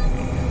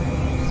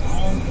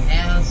long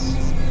ass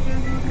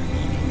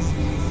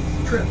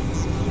trip.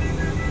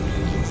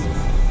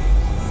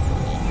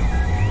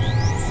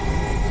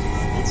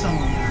 It's on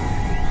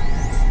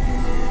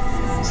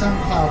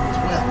SoundCloud as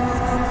well.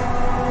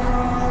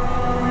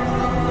 I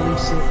didn't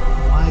release it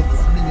widely.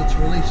 I mean, it's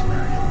released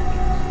there.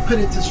 Put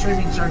it to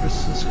streaming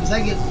services because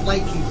they get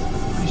flaky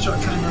when you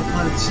start trying to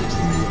upload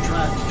 60-minute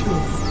tracks to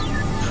them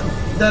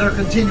that are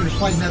continuous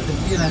play method,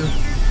 you know.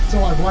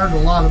 So I've learned a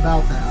lot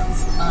about that.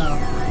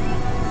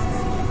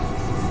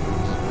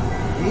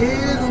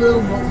 Get a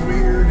little more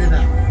weirded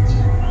out.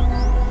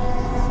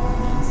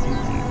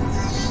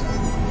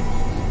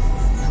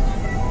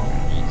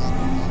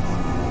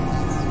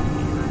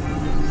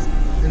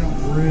 They don't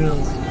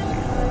really.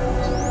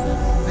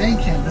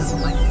 Bandcamp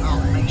doesn't like it. Oh,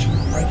 it makes you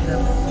break it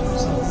up into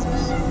songs.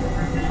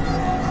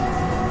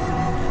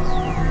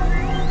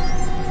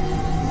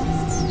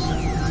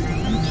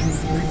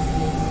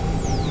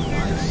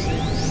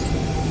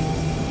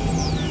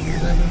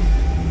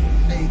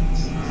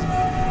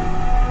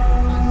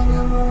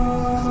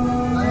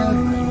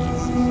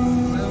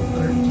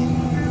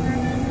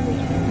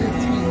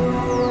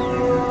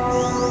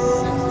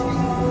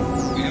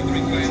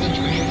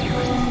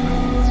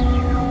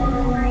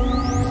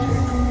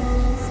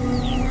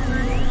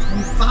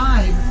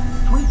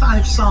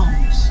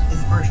 Songs in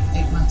the first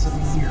 8 months of the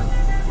year.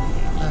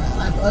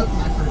 I've upped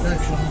my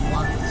production on a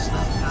lot of this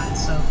stuff, guys,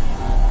 so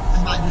I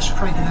might just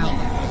crank it out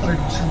like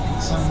 30-something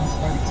songs,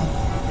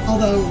 30-something.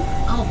 Although,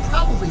 I'll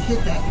probably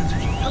hit that because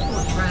there's a couple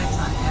of tracks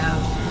I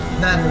have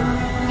that are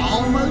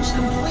almost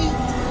complete,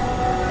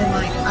 and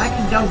like, I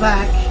can go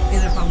back,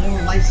 and if I want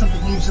to lay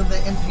something using the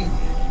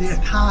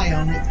Akai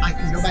on it, I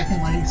can go back and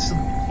lay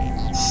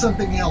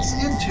something else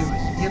into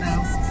it, you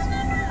know?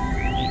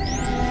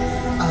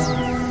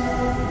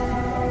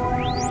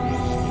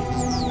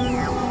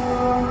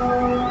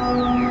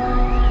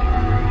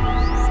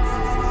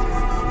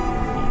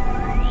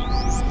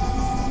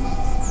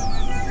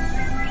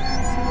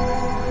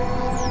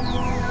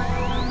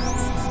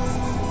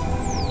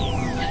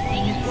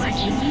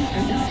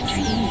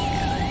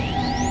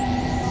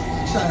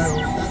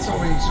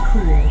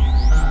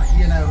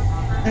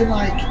 And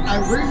like, I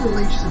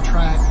re-released the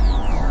track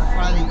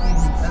Friday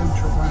Evening Ode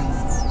to Rain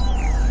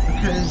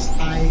because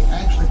I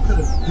actually put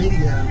a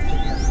video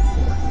together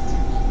for it.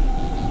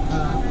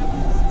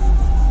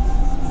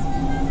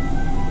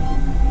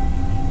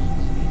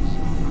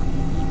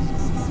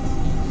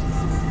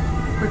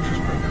 Which is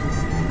pretty cool.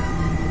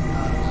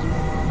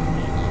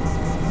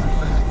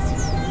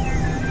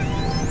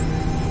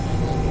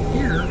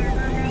 Here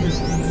is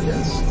the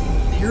disc.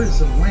 Here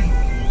is a link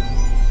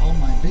to all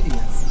my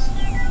videos.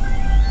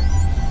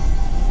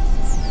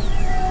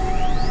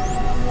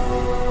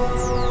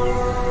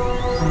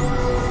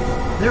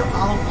 They're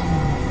all on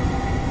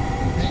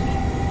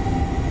Bandcamp.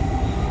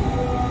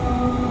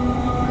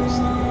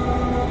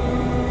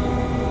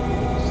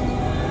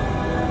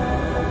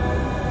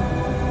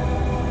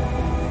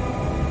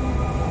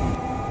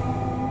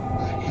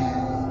 I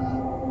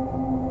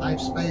have Life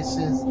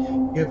Spaces,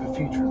 You Have a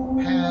Future in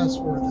the Past,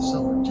 or The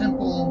Solar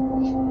Temple,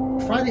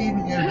 Friday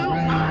Evening Ode to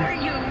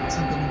Rain,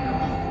 Something in Your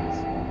Eyes.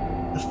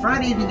 The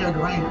Friday Evening Ode to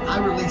Rain, I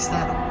released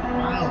that a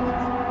while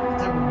ago,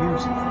 several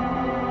years ago.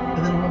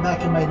 And then I went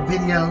back and made a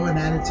video and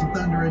added some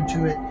thunder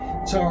into it.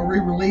 So I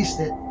re-released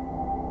it.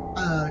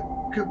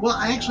 Well,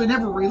 I actually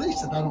never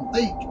released it, I don't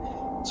think.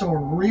 So I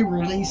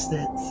re-released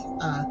it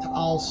to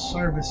all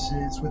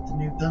services with the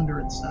new thunder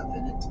and stuff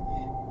in it.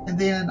 And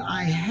then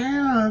I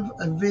have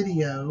a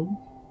video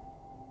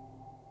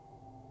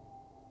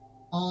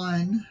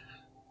on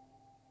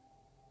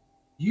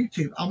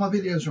YouTube. All my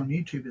videos are on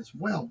YouTube as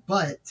well.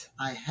 But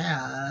I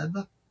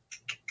have...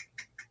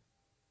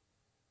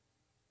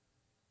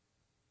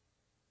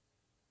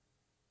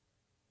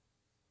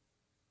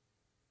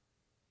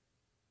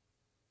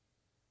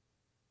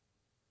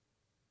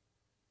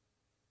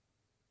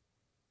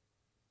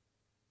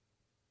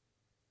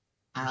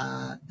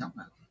 I don't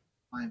know.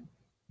 My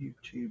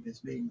YouTube is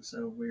being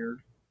so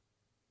weird.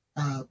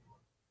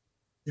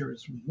 There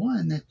is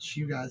one that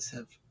you guys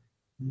have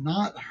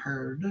not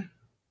heard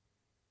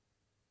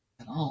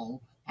at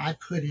all. I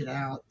put it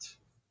out.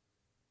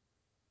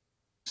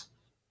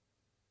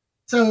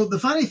 So the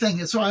funny thing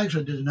is, so I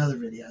actually did another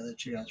video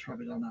that you guys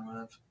probably don't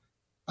know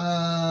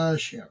of.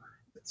 Share.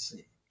 Let's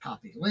see.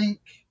 Copy link.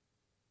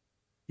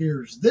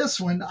 Here's this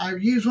one. I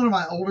used one of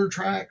my older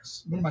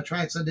tracks, one of my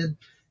tracks I did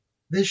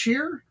this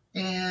year,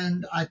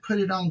 and I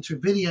put it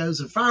onto videos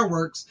of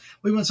fireworks.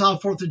 We went and saw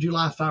 4th of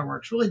July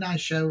fireworks. Really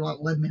nice show, like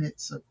 11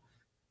 minutes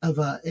of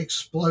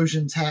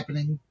explosions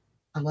happening.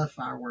 I love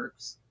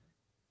fireworks.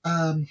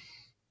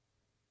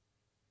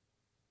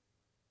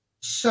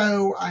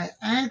 So I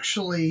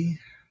actually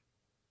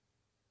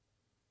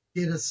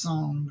did a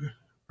song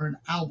or an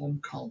album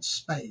called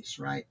Space,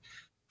 right,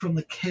 from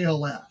the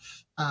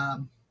KLF. I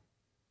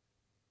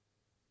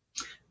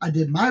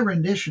did my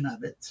rendition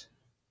of it.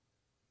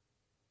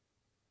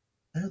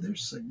 Oh,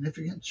 there's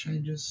significant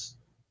changes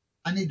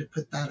I need to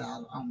put that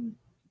out on,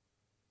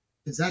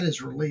 because that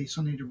is released.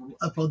 I need to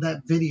upload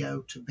that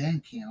video to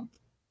Bandcamp.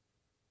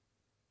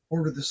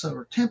 Order the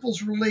Solar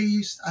Temples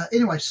released.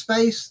 Anyway,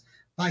 Space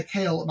by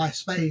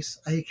Space,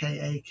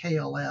 aka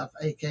KLF,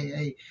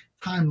 aka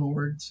Time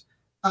Lords,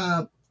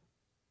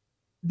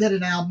 did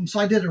an album. So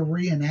I did a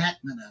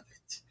reenactment of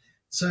it.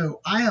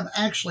 So I am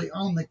actually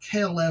on the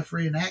KLF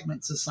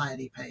Reenactment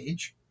Society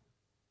page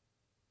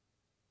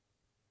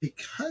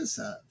because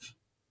of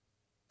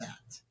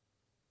that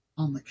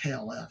on the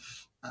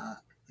KLF's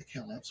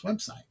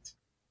website.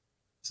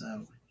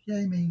 So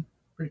yay me,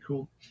 pretty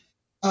cool.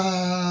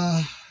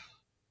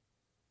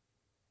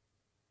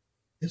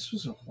 This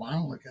was a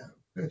while ago.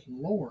 Good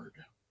Lord.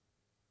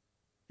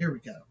 Here we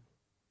go.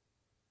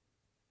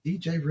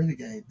 DJ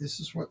Renegade. This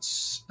is what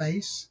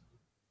Space.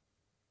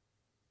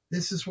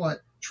 This is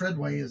what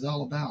Treadway is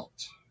all about.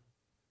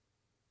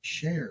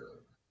 Share.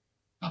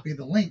 Copy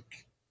the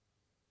link.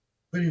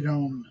 Put it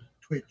on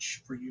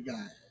Twitch for you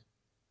guys.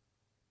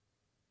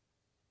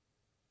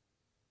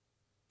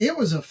 It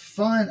was a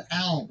fun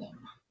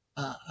album.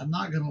 I'm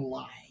not going to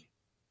lie.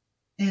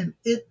 And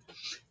it,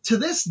 to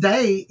this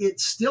day,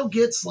 it still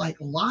gets like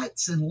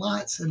lots and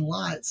lots and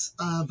lots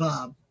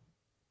of,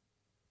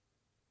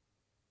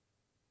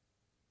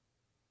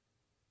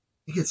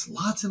 it gets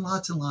lots and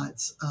lots and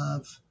lots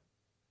of,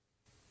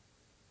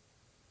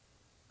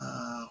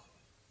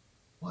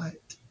 what?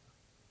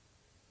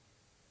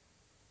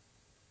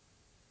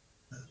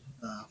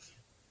 The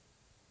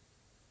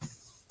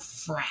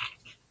frack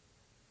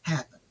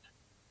happened.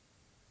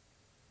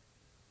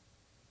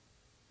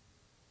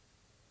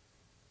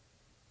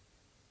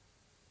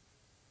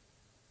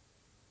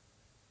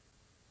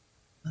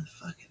 The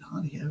fucking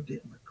audio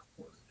didn't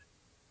record.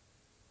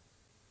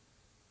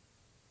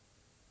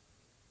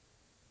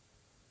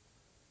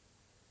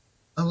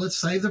 Oh, let's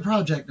save the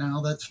project now.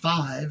 That's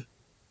 5.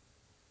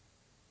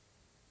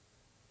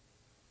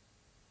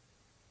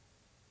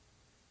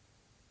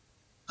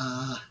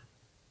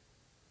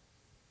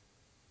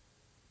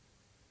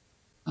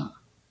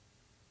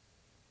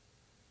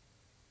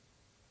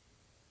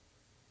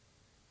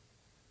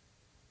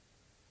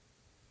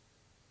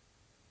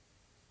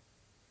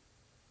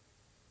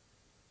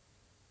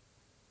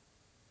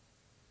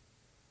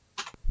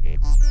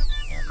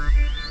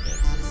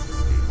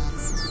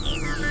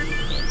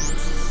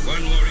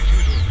 One more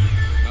refusal,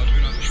 I'll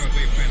turn off the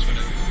shortwave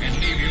transmitter and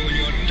leave you in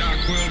your dark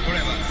world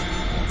forever.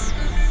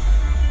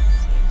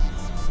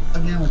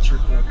 And now it's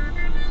recording.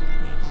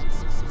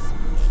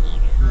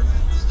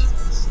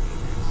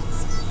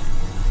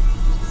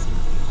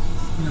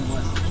 You know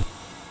what?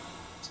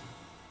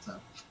 So,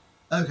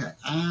 okay,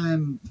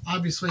 I'm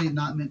obviously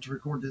not meant to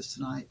record this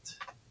tonight.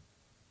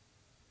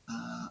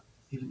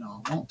 Even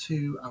though I want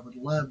to, I would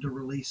love to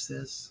release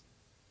this.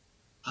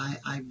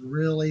 I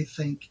really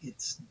think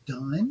it's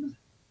done.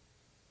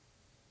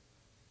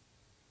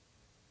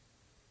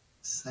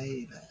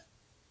 Save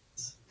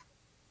it.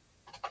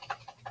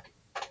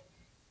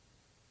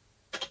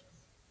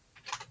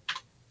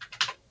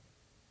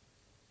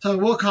 So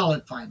we'll call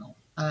it final.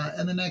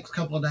 In the next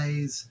couple of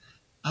days,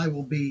 I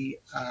will be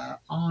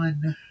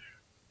on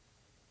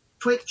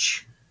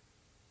Twitch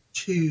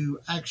to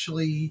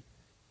actually,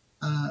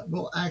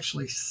 we'll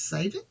actually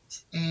save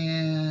it.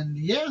 And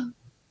yeah.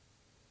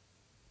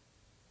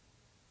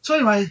 So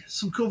anyway,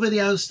 some cool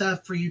video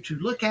stuff for you to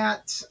look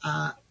at.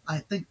 I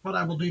think what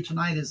I will do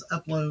tonight is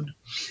upload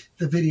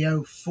the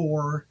video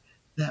for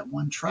that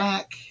one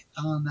track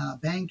on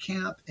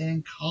Bandcamp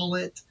and call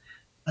it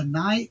a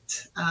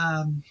night.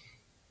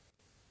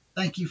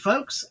 Thank you,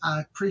 folks.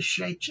 I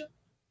appreciate you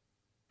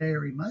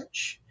very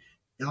much.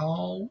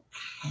 Y'all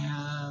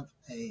have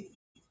a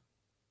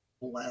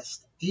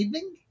blessed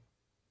evening.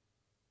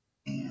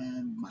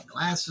 And my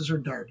glasses are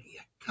dirty.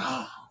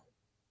 God.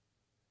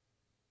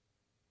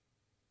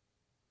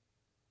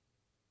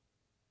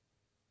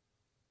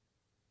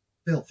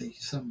 Filthy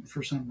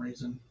for some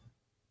reason.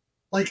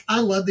 Like, I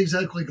love these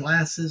Oakley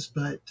glasses,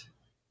 but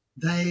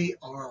they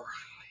are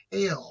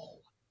hell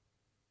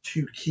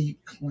to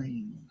keep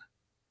clean.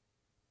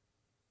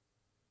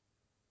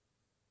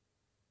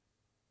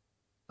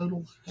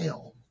 Total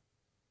hell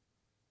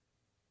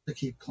to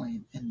keep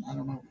clean, and I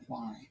don't know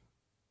why.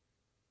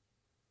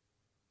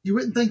 You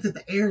wouldn't think that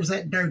the air is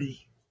that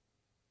dirty,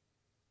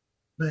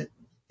 but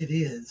it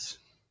is.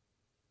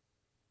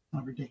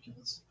 Not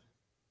ridiculous,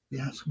 if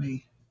you ask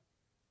me.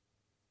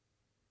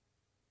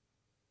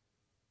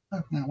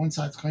 Oh, now one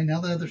side's clean,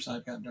 now the other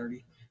side got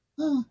dirty.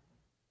 Oh.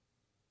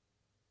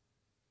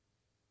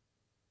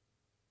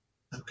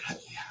 Okay.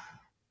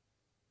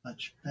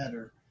 Much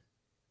better.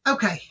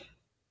 Okay.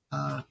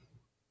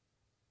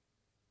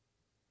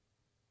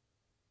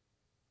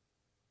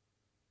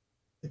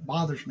 It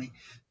bothers me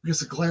because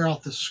the glare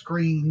off the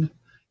screen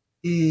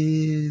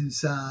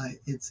is,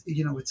 it's,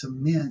 you know, it's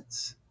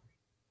immense.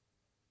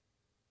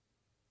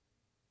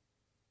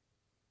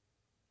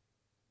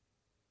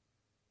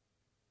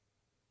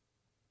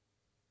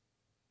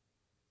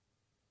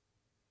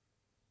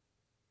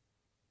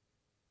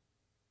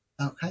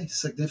 Okay,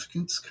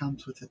 significance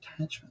comes with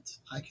attachments.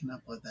 I can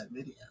upload that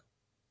video.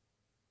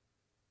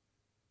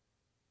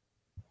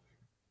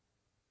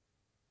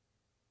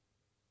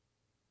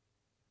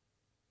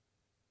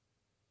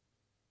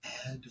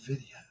 Add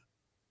video.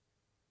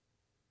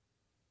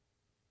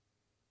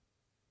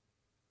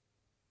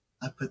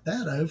 I put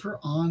that over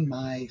on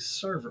my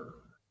server.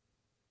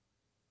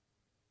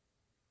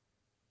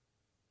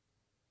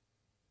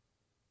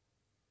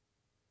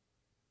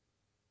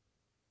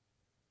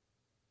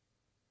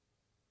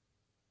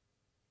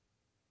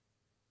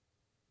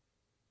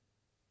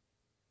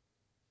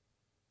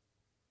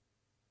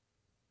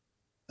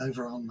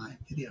 Over on my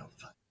video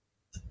file.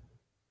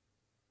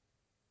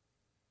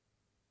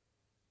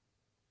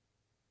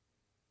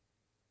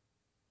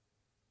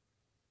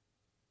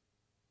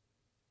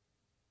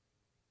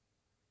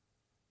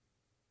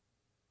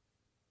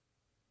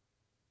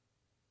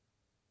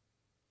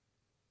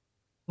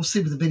 We'll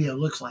see what the video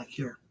looks like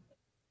here.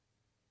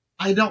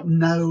 I don't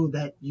know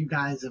that you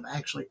guys have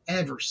actually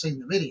ever seen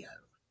the video.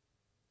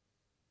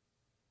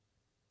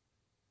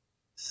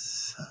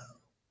 So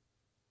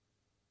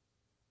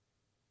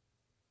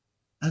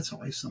that's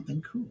always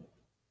something cool.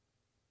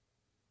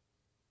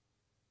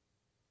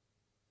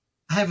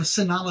 I have a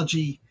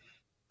Synology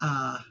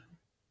I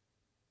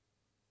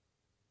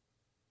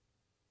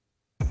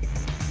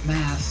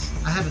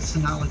have a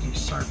Synology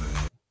server.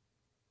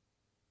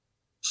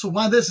 So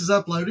while this is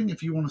uploading,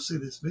 if you want to see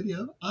this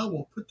video, I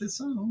will put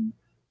this on.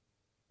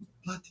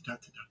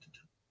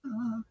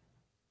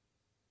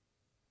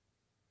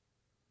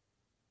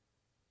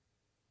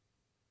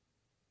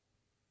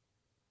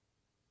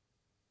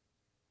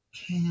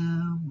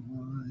 Come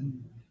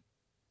on.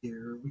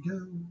 Here we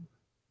go.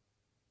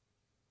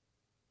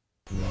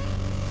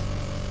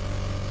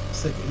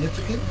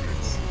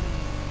 Significance.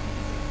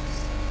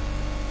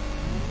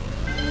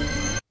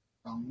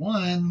 Wrong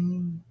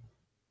one.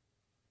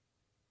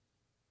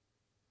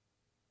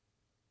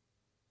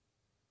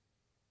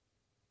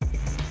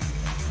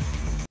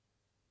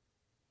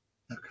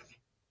 Okay.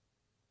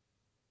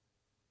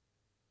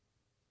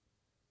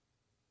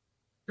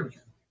 Here we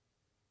go.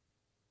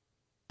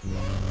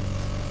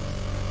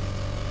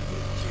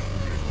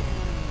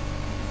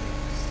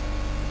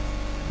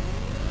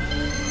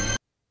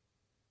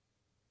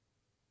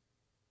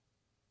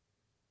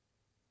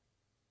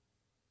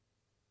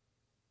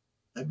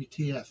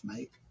 WTF,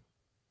 mate.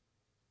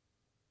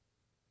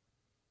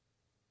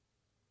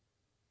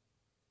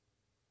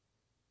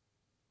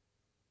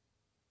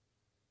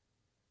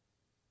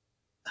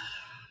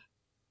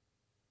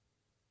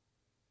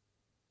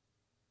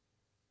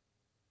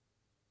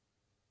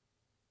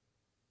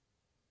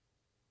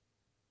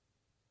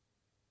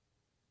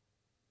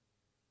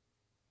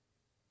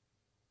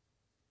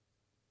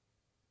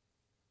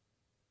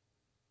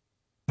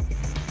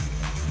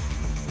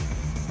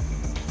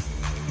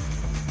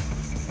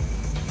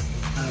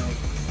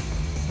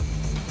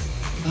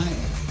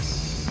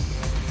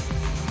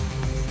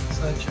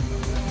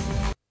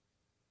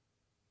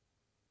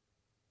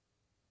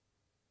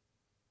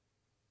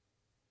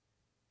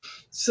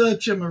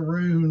 Such a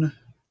maroon,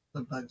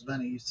 what Bugs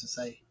Bunny used to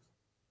say.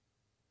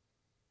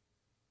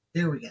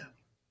 Here we go.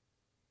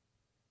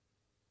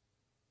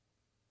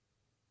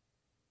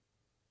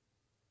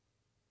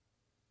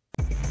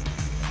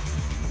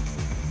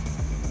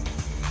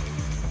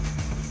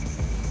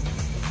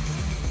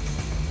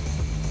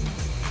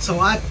 So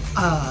I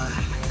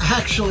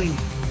actually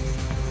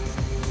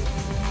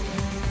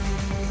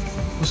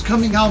was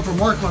coming home from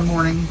work one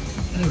morning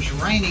and it was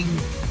raining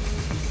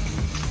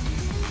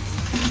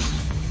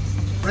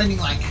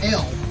like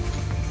hell.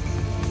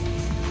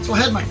 So I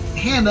had my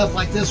hand up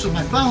like this with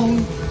my phone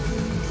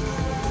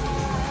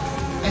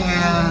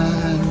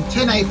and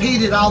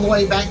 1080p'd it all the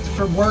way back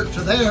from work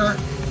to there,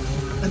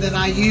 and then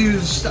I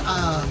used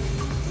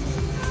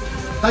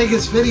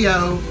Vegas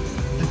video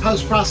and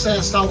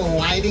post-processed all the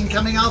lighting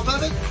coming off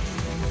of it.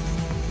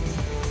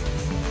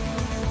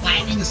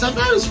 Lightning and stuff.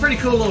 That was a pretty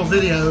cool little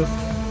video.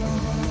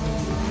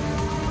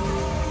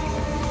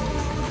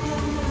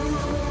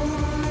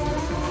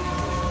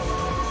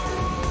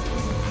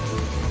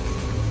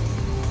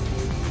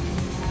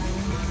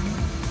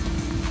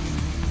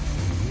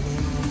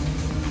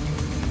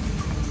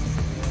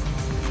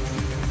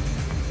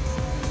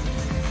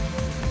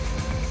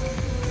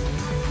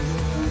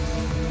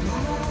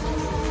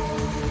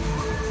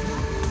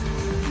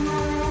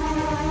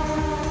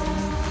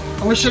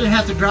 I wish I didn't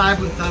have to drive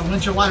with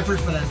windshield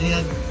wipers, but I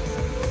did.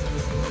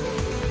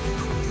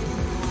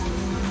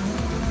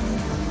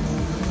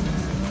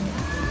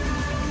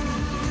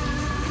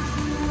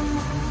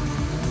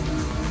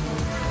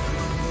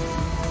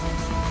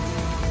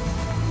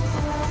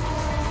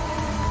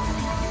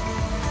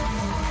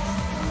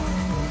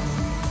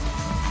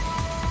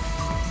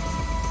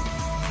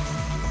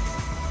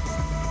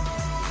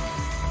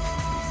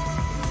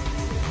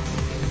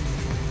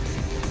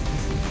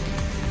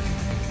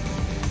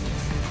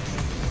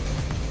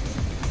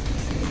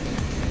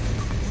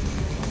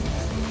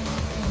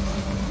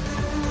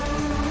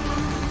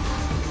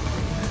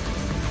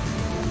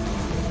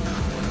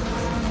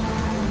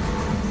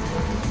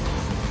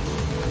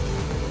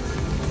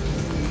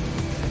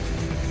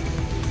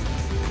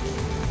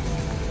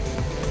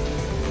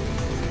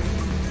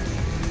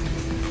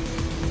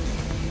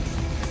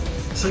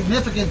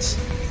 Significance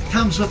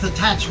Comes with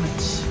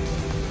attachments.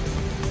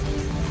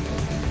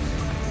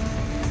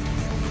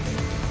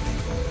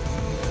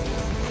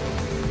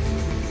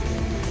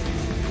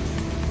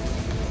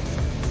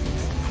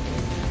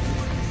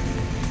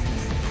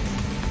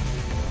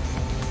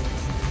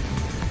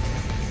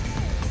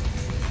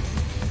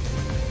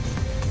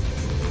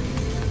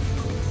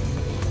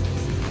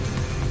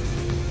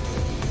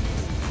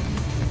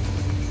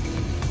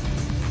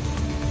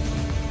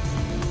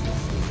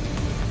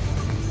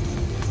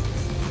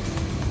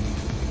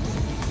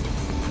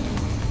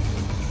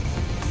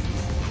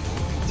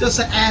 Just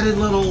an added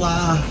little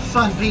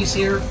fun piece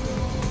here.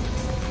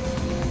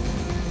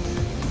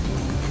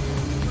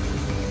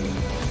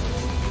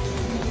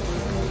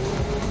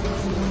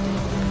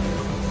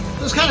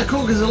 It's kind of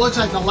cool because it looks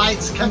like the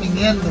light's coming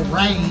in the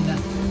rain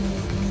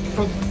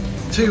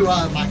to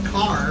my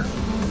car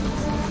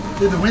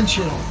through the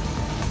windshield.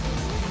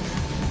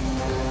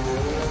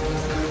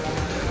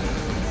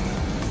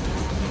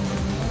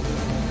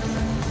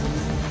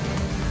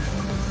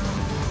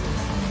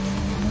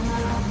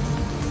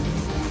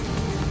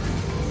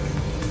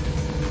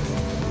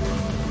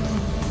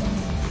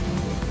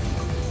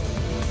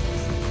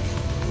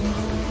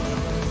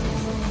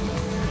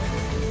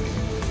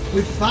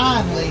 We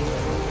finally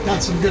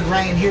got some good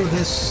rain here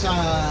this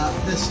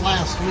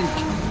last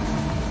week.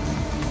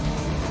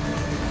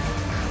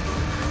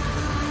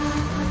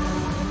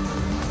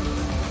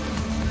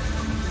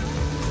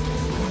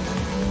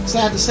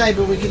 Sad to say,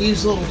 but we could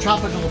use a little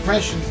tropical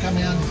depression to come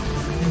in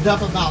and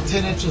dump about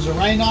 10 inches of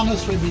rain on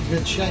us. We'd be in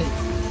good shape.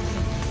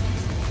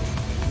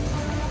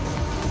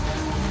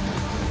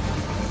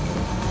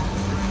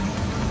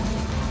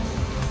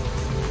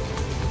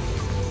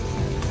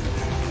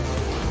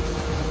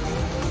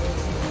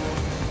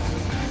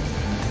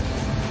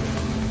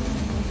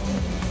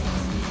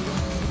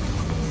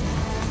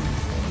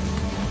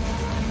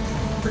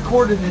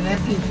 Recorded in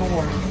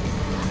MP4.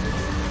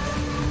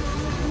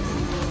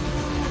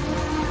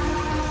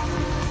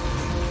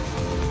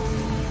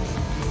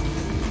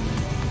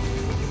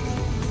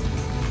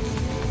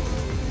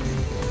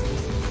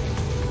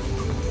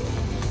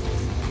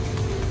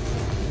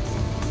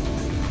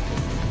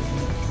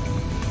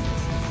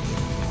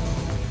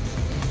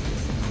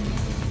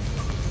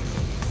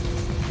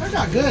 They're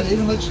not good. It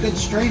even looks good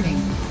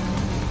straining.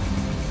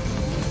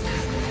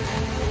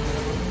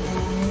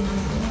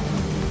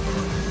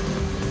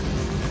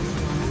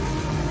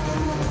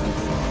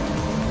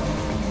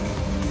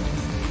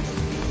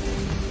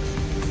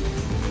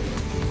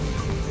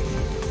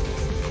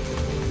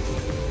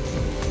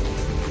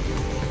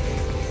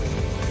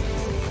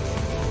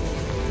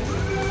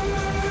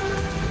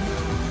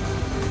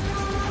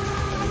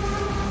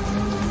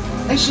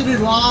 I used to do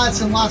lots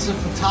and lots of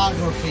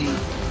photography.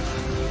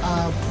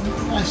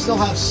 I still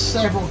have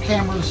several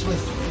cameras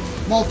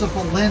with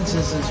multiple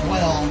lenses as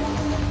well.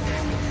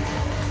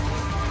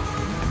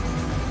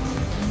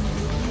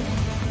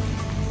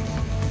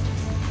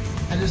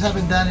 I just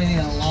haven't done any in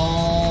a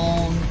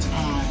long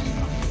time.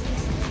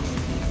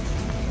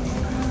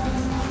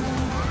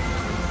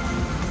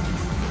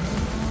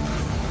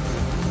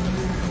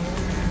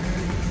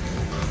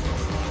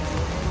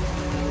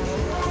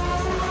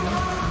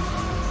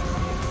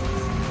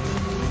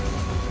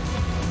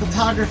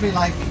 Photography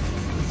like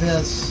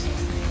this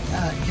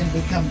can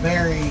become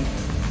very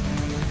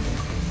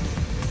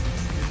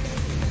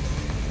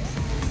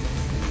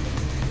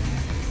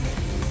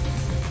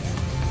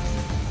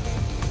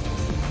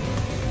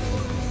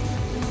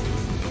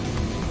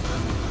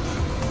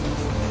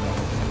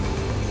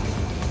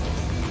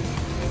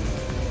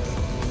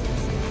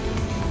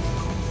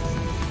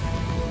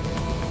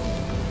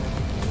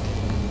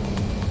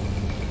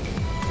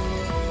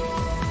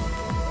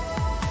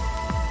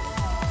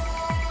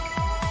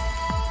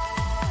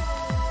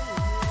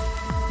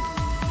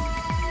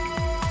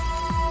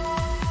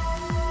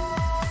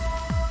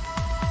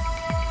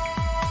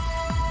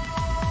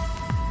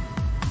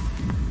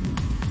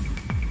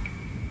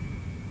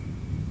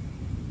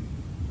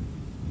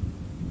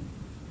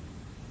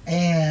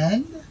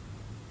and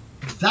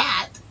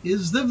that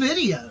is the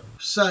video.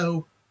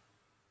 So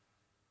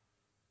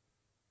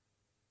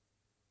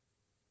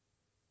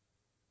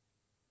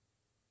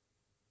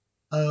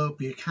I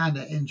hope you kind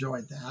of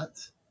enjoyed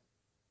that.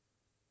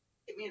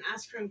 Get me an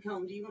ice cream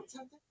cone. Do you want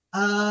something?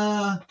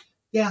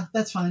 Yeah,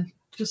 that's fine.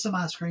 Just some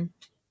ice cream.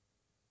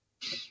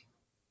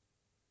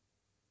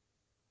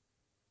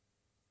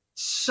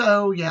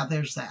 So yeah,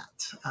 there's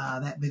that.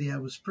 That video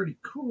was pretty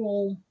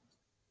cool.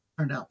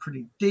 Turned out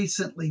pretty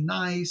decently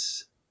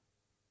nice.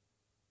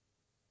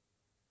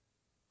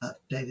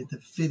 Updated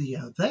the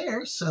video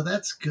there, so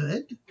that's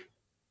good.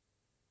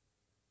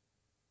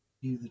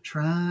 View the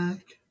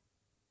track.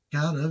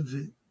 Got a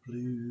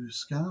blue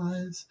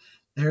skies.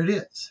 There it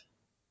is.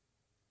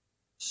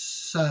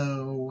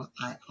 So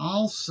I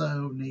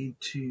also need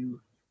to,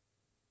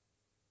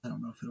 I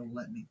don't know if it'll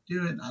let me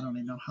do it. I don't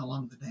even know how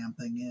long the damn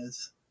thing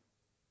is.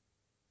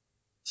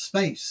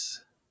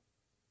 Space.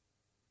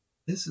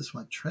 This is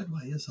what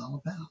Treadway is all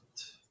about.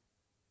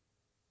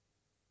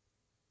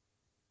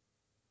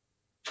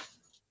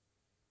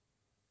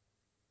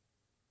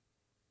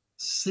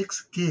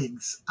 6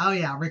 gigs. Oh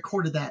yeah, I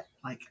recorded that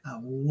like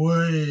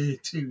way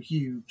too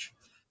huge.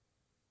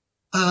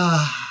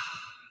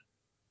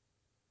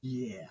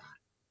 Yeah.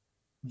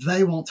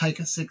 They won't take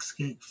a 6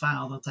 gig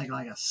file. They'll take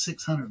like a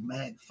 600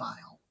 meg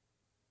file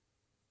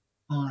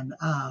on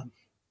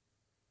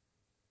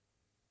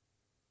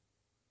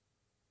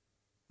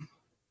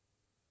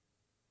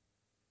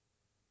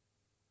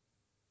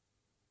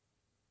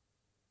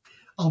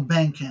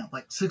Bandcamp,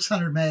 like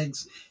 600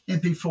 megs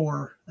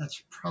MP4.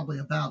 That's probably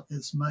about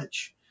as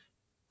much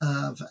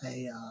of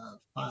a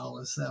file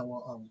as they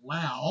will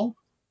allow.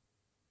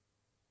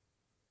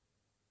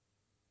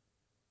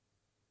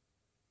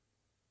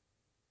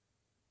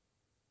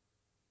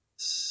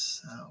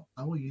 So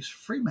I will use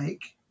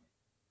FreeMake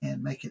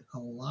and make it a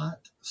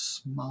lot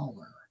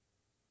smaller.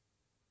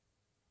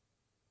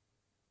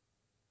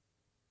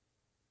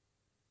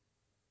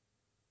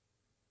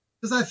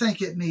 Because I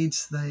think it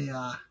needs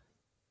the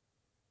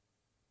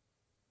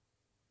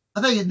I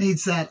think it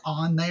needs that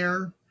on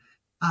there.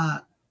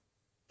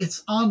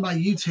 It's on my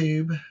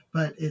YouTube,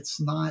 but it's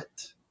not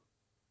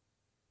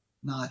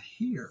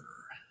here.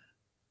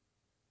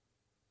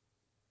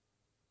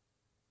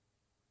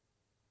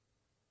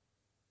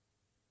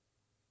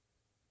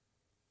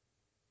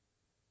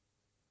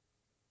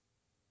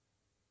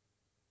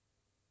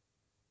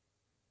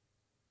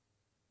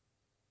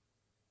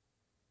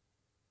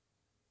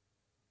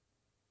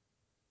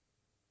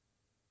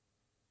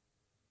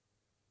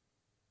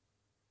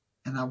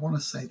 And I want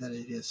to say that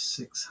it is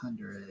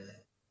 600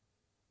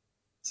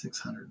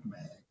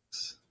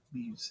 megs.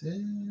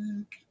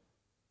 Music.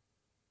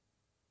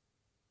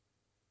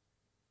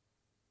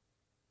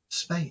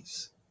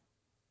 Space.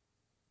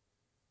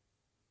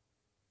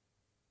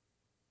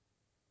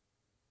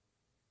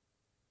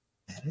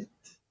 Edit.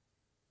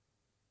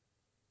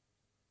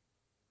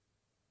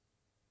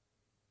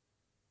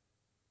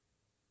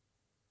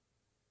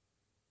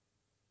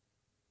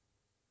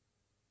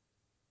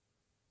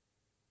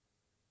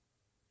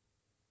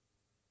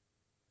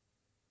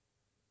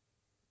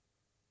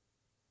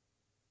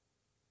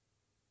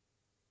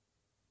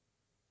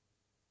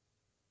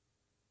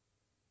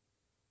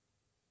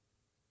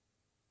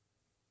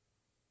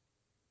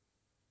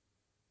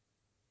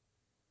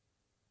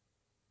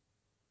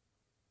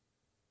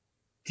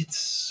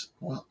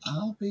 Well,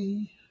 I'll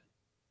be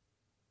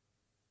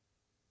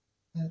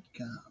at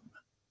gum.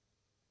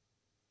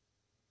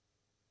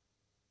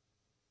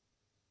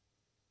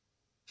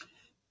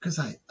 Because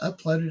I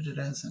uploaded it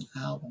as an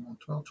album on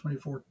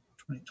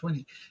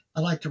 12/24/2020.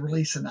 I like to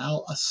release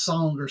a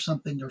song or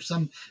something or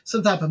some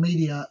type of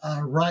media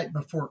right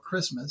before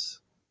Christmas.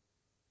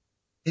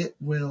 It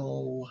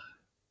will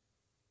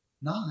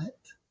not.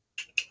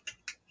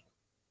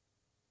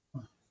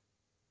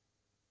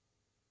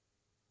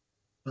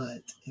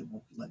 But it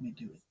will let me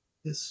do it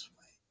this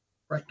way.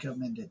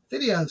 Recommended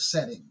video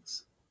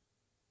settings.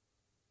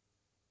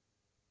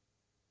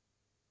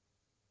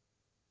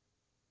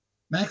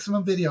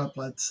 Maximum video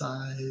upload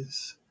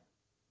size.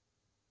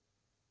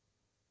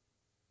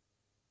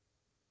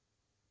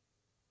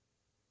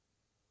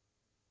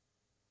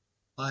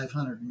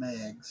 .500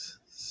 megs.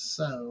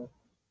 So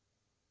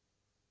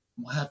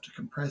we'll have to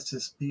compress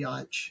this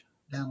biatch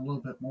down a little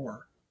bit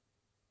more.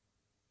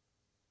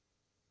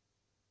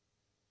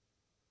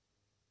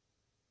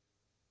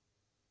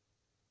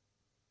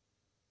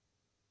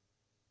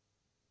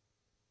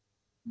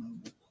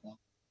 Mobile quality.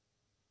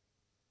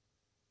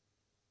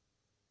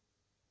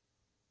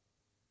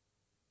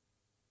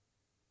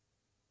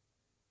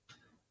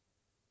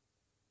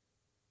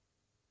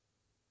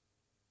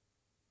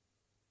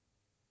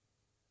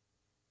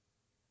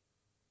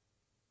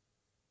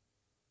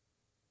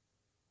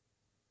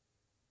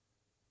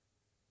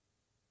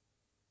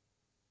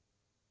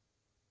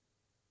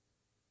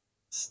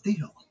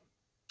 Still.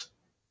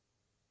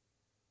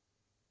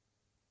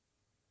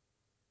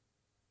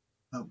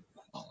 Mobile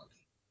quality.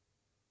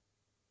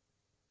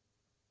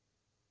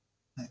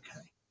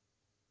 Okay.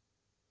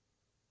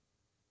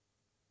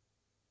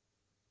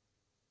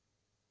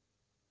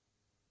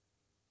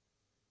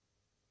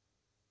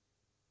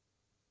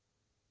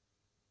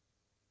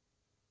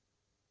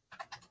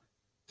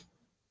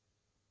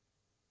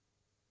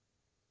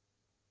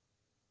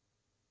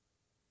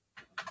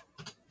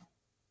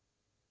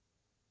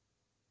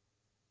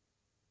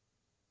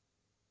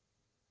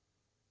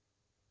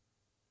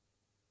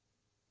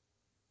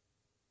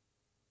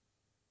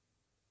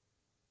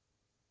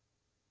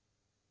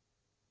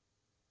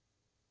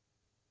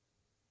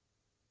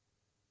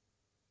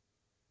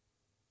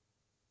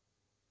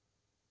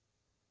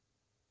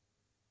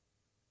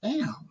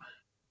 Damn.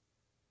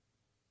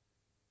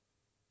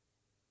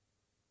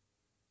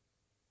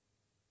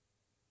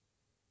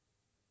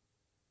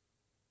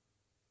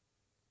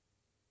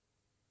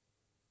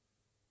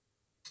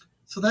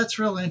 So that's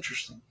real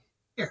interesting.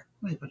 Here,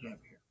 let me put it over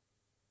here.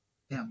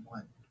 Damn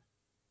one.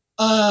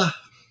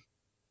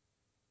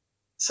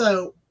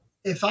 So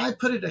if I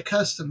put it a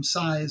custom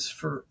size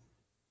for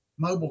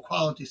mobile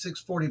quality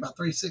 640 by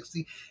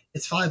 360,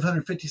 it's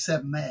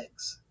 557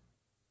 megs.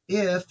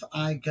 If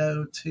I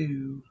go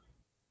to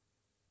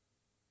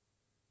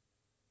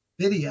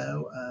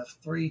video of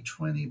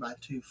 320 by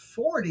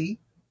 240,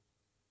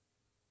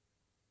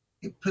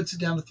 it puts it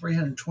down to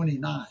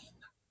 329.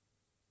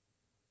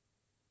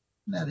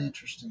 Isn't that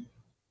interesting?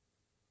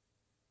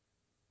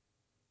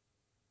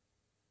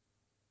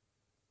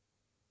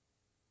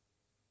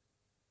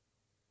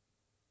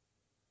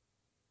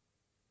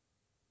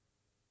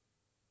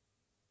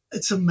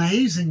 It's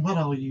amazing what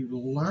all you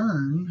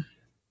learn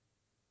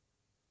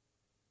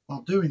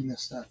while doing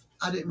this stuff.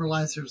 I didn't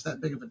realize there was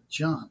that big of a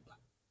jump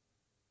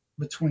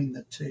between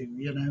the two,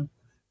 you know,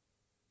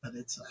 but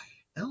it's a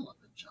hell of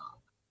a jump.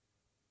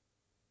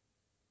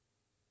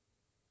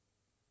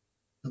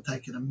 It'll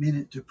take it a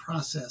minute to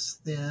process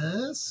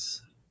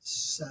this.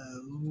 So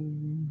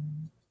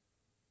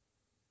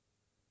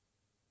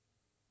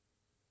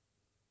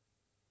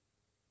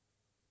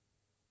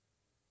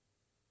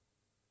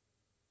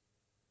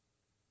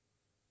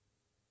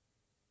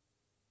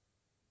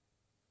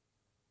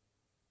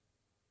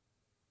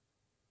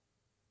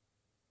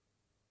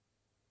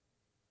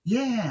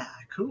yeah,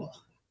 cool.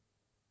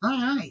 All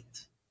right.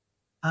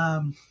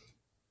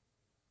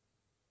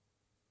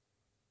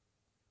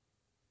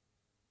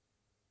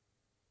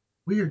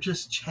 We are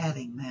just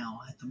chatting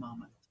now at the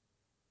moment.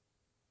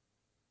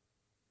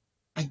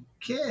 I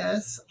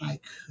guess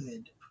I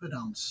could put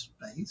on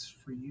space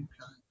for you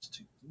guys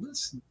to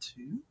listen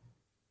to.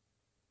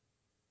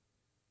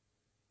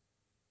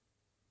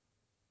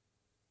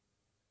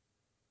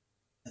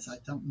 As I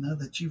don't know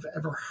that you've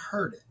ever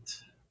heard it.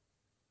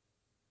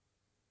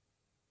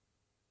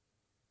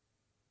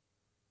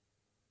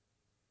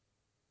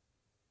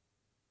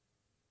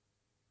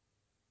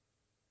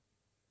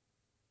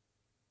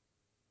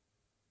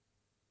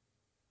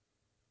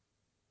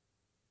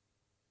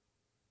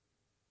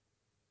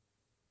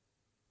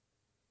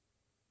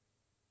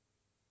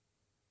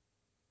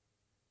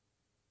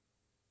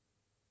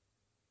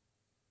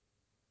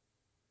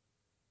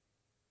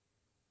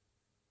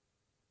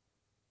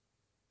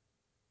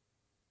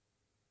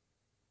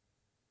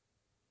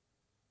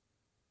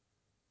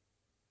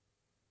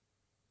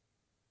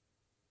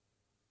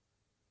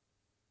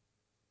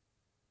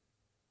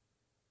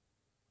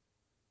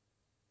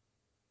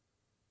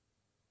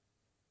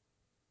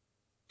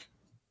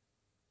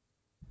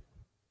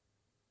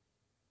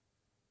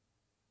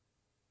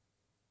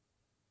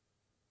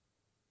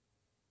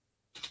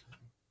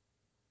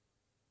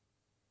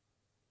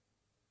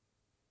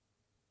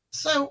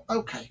 So,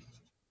 okay.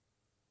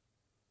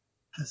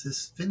 Has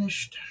this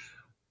finished?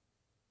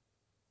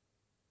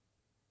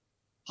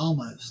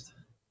 Almost.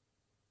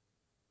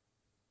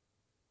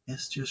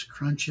 It's just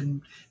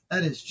crunching.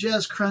 That is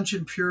just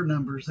crunching pure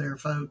numbers there,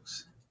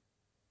 folks.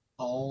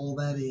 All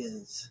that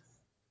is.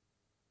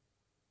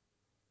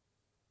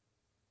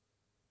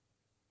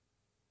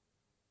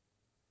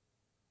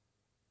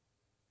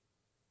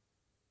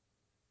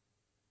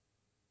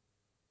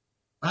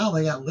 Wow,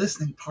 they got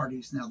listening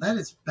parties now. That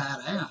is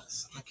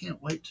badass. I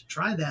can't wait to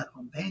try that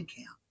on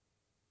Bandcamp.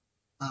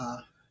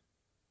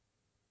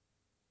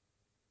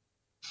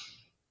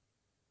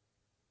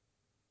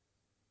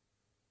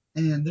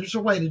 And there's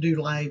a way to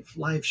do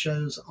live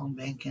shows on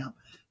Bandcamp.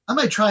 I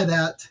may try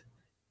that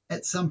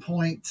at some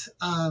point.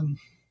 I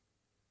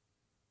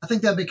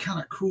think that'd be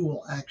kind of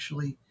cool,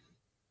 actually,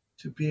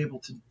 to be able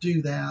to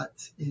do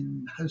that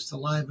and host a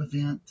live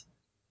event.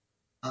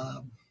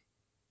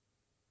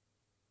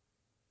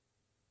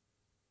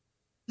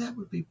 That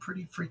would be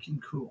pretty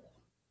freaking cool.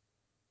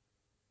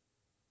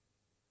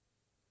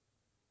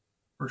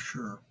 For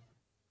sure.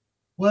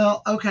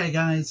 Well, okay,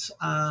 guys.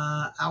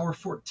 Hour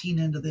 14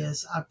 into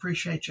this. I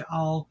appreciate you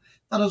all.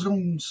 Thought I was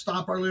going to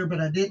stop earlier,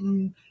 but I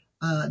didn't.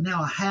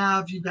 Now I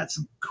have. You've got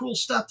some cool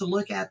stuff to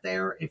look at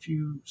there if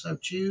you so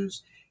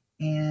choose.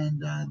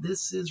 And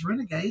this is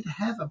Renegade.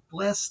 Have a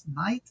blessed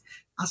night.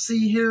 I'll see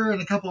you here in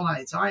a couple of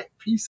nights. All right.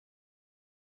 Peace.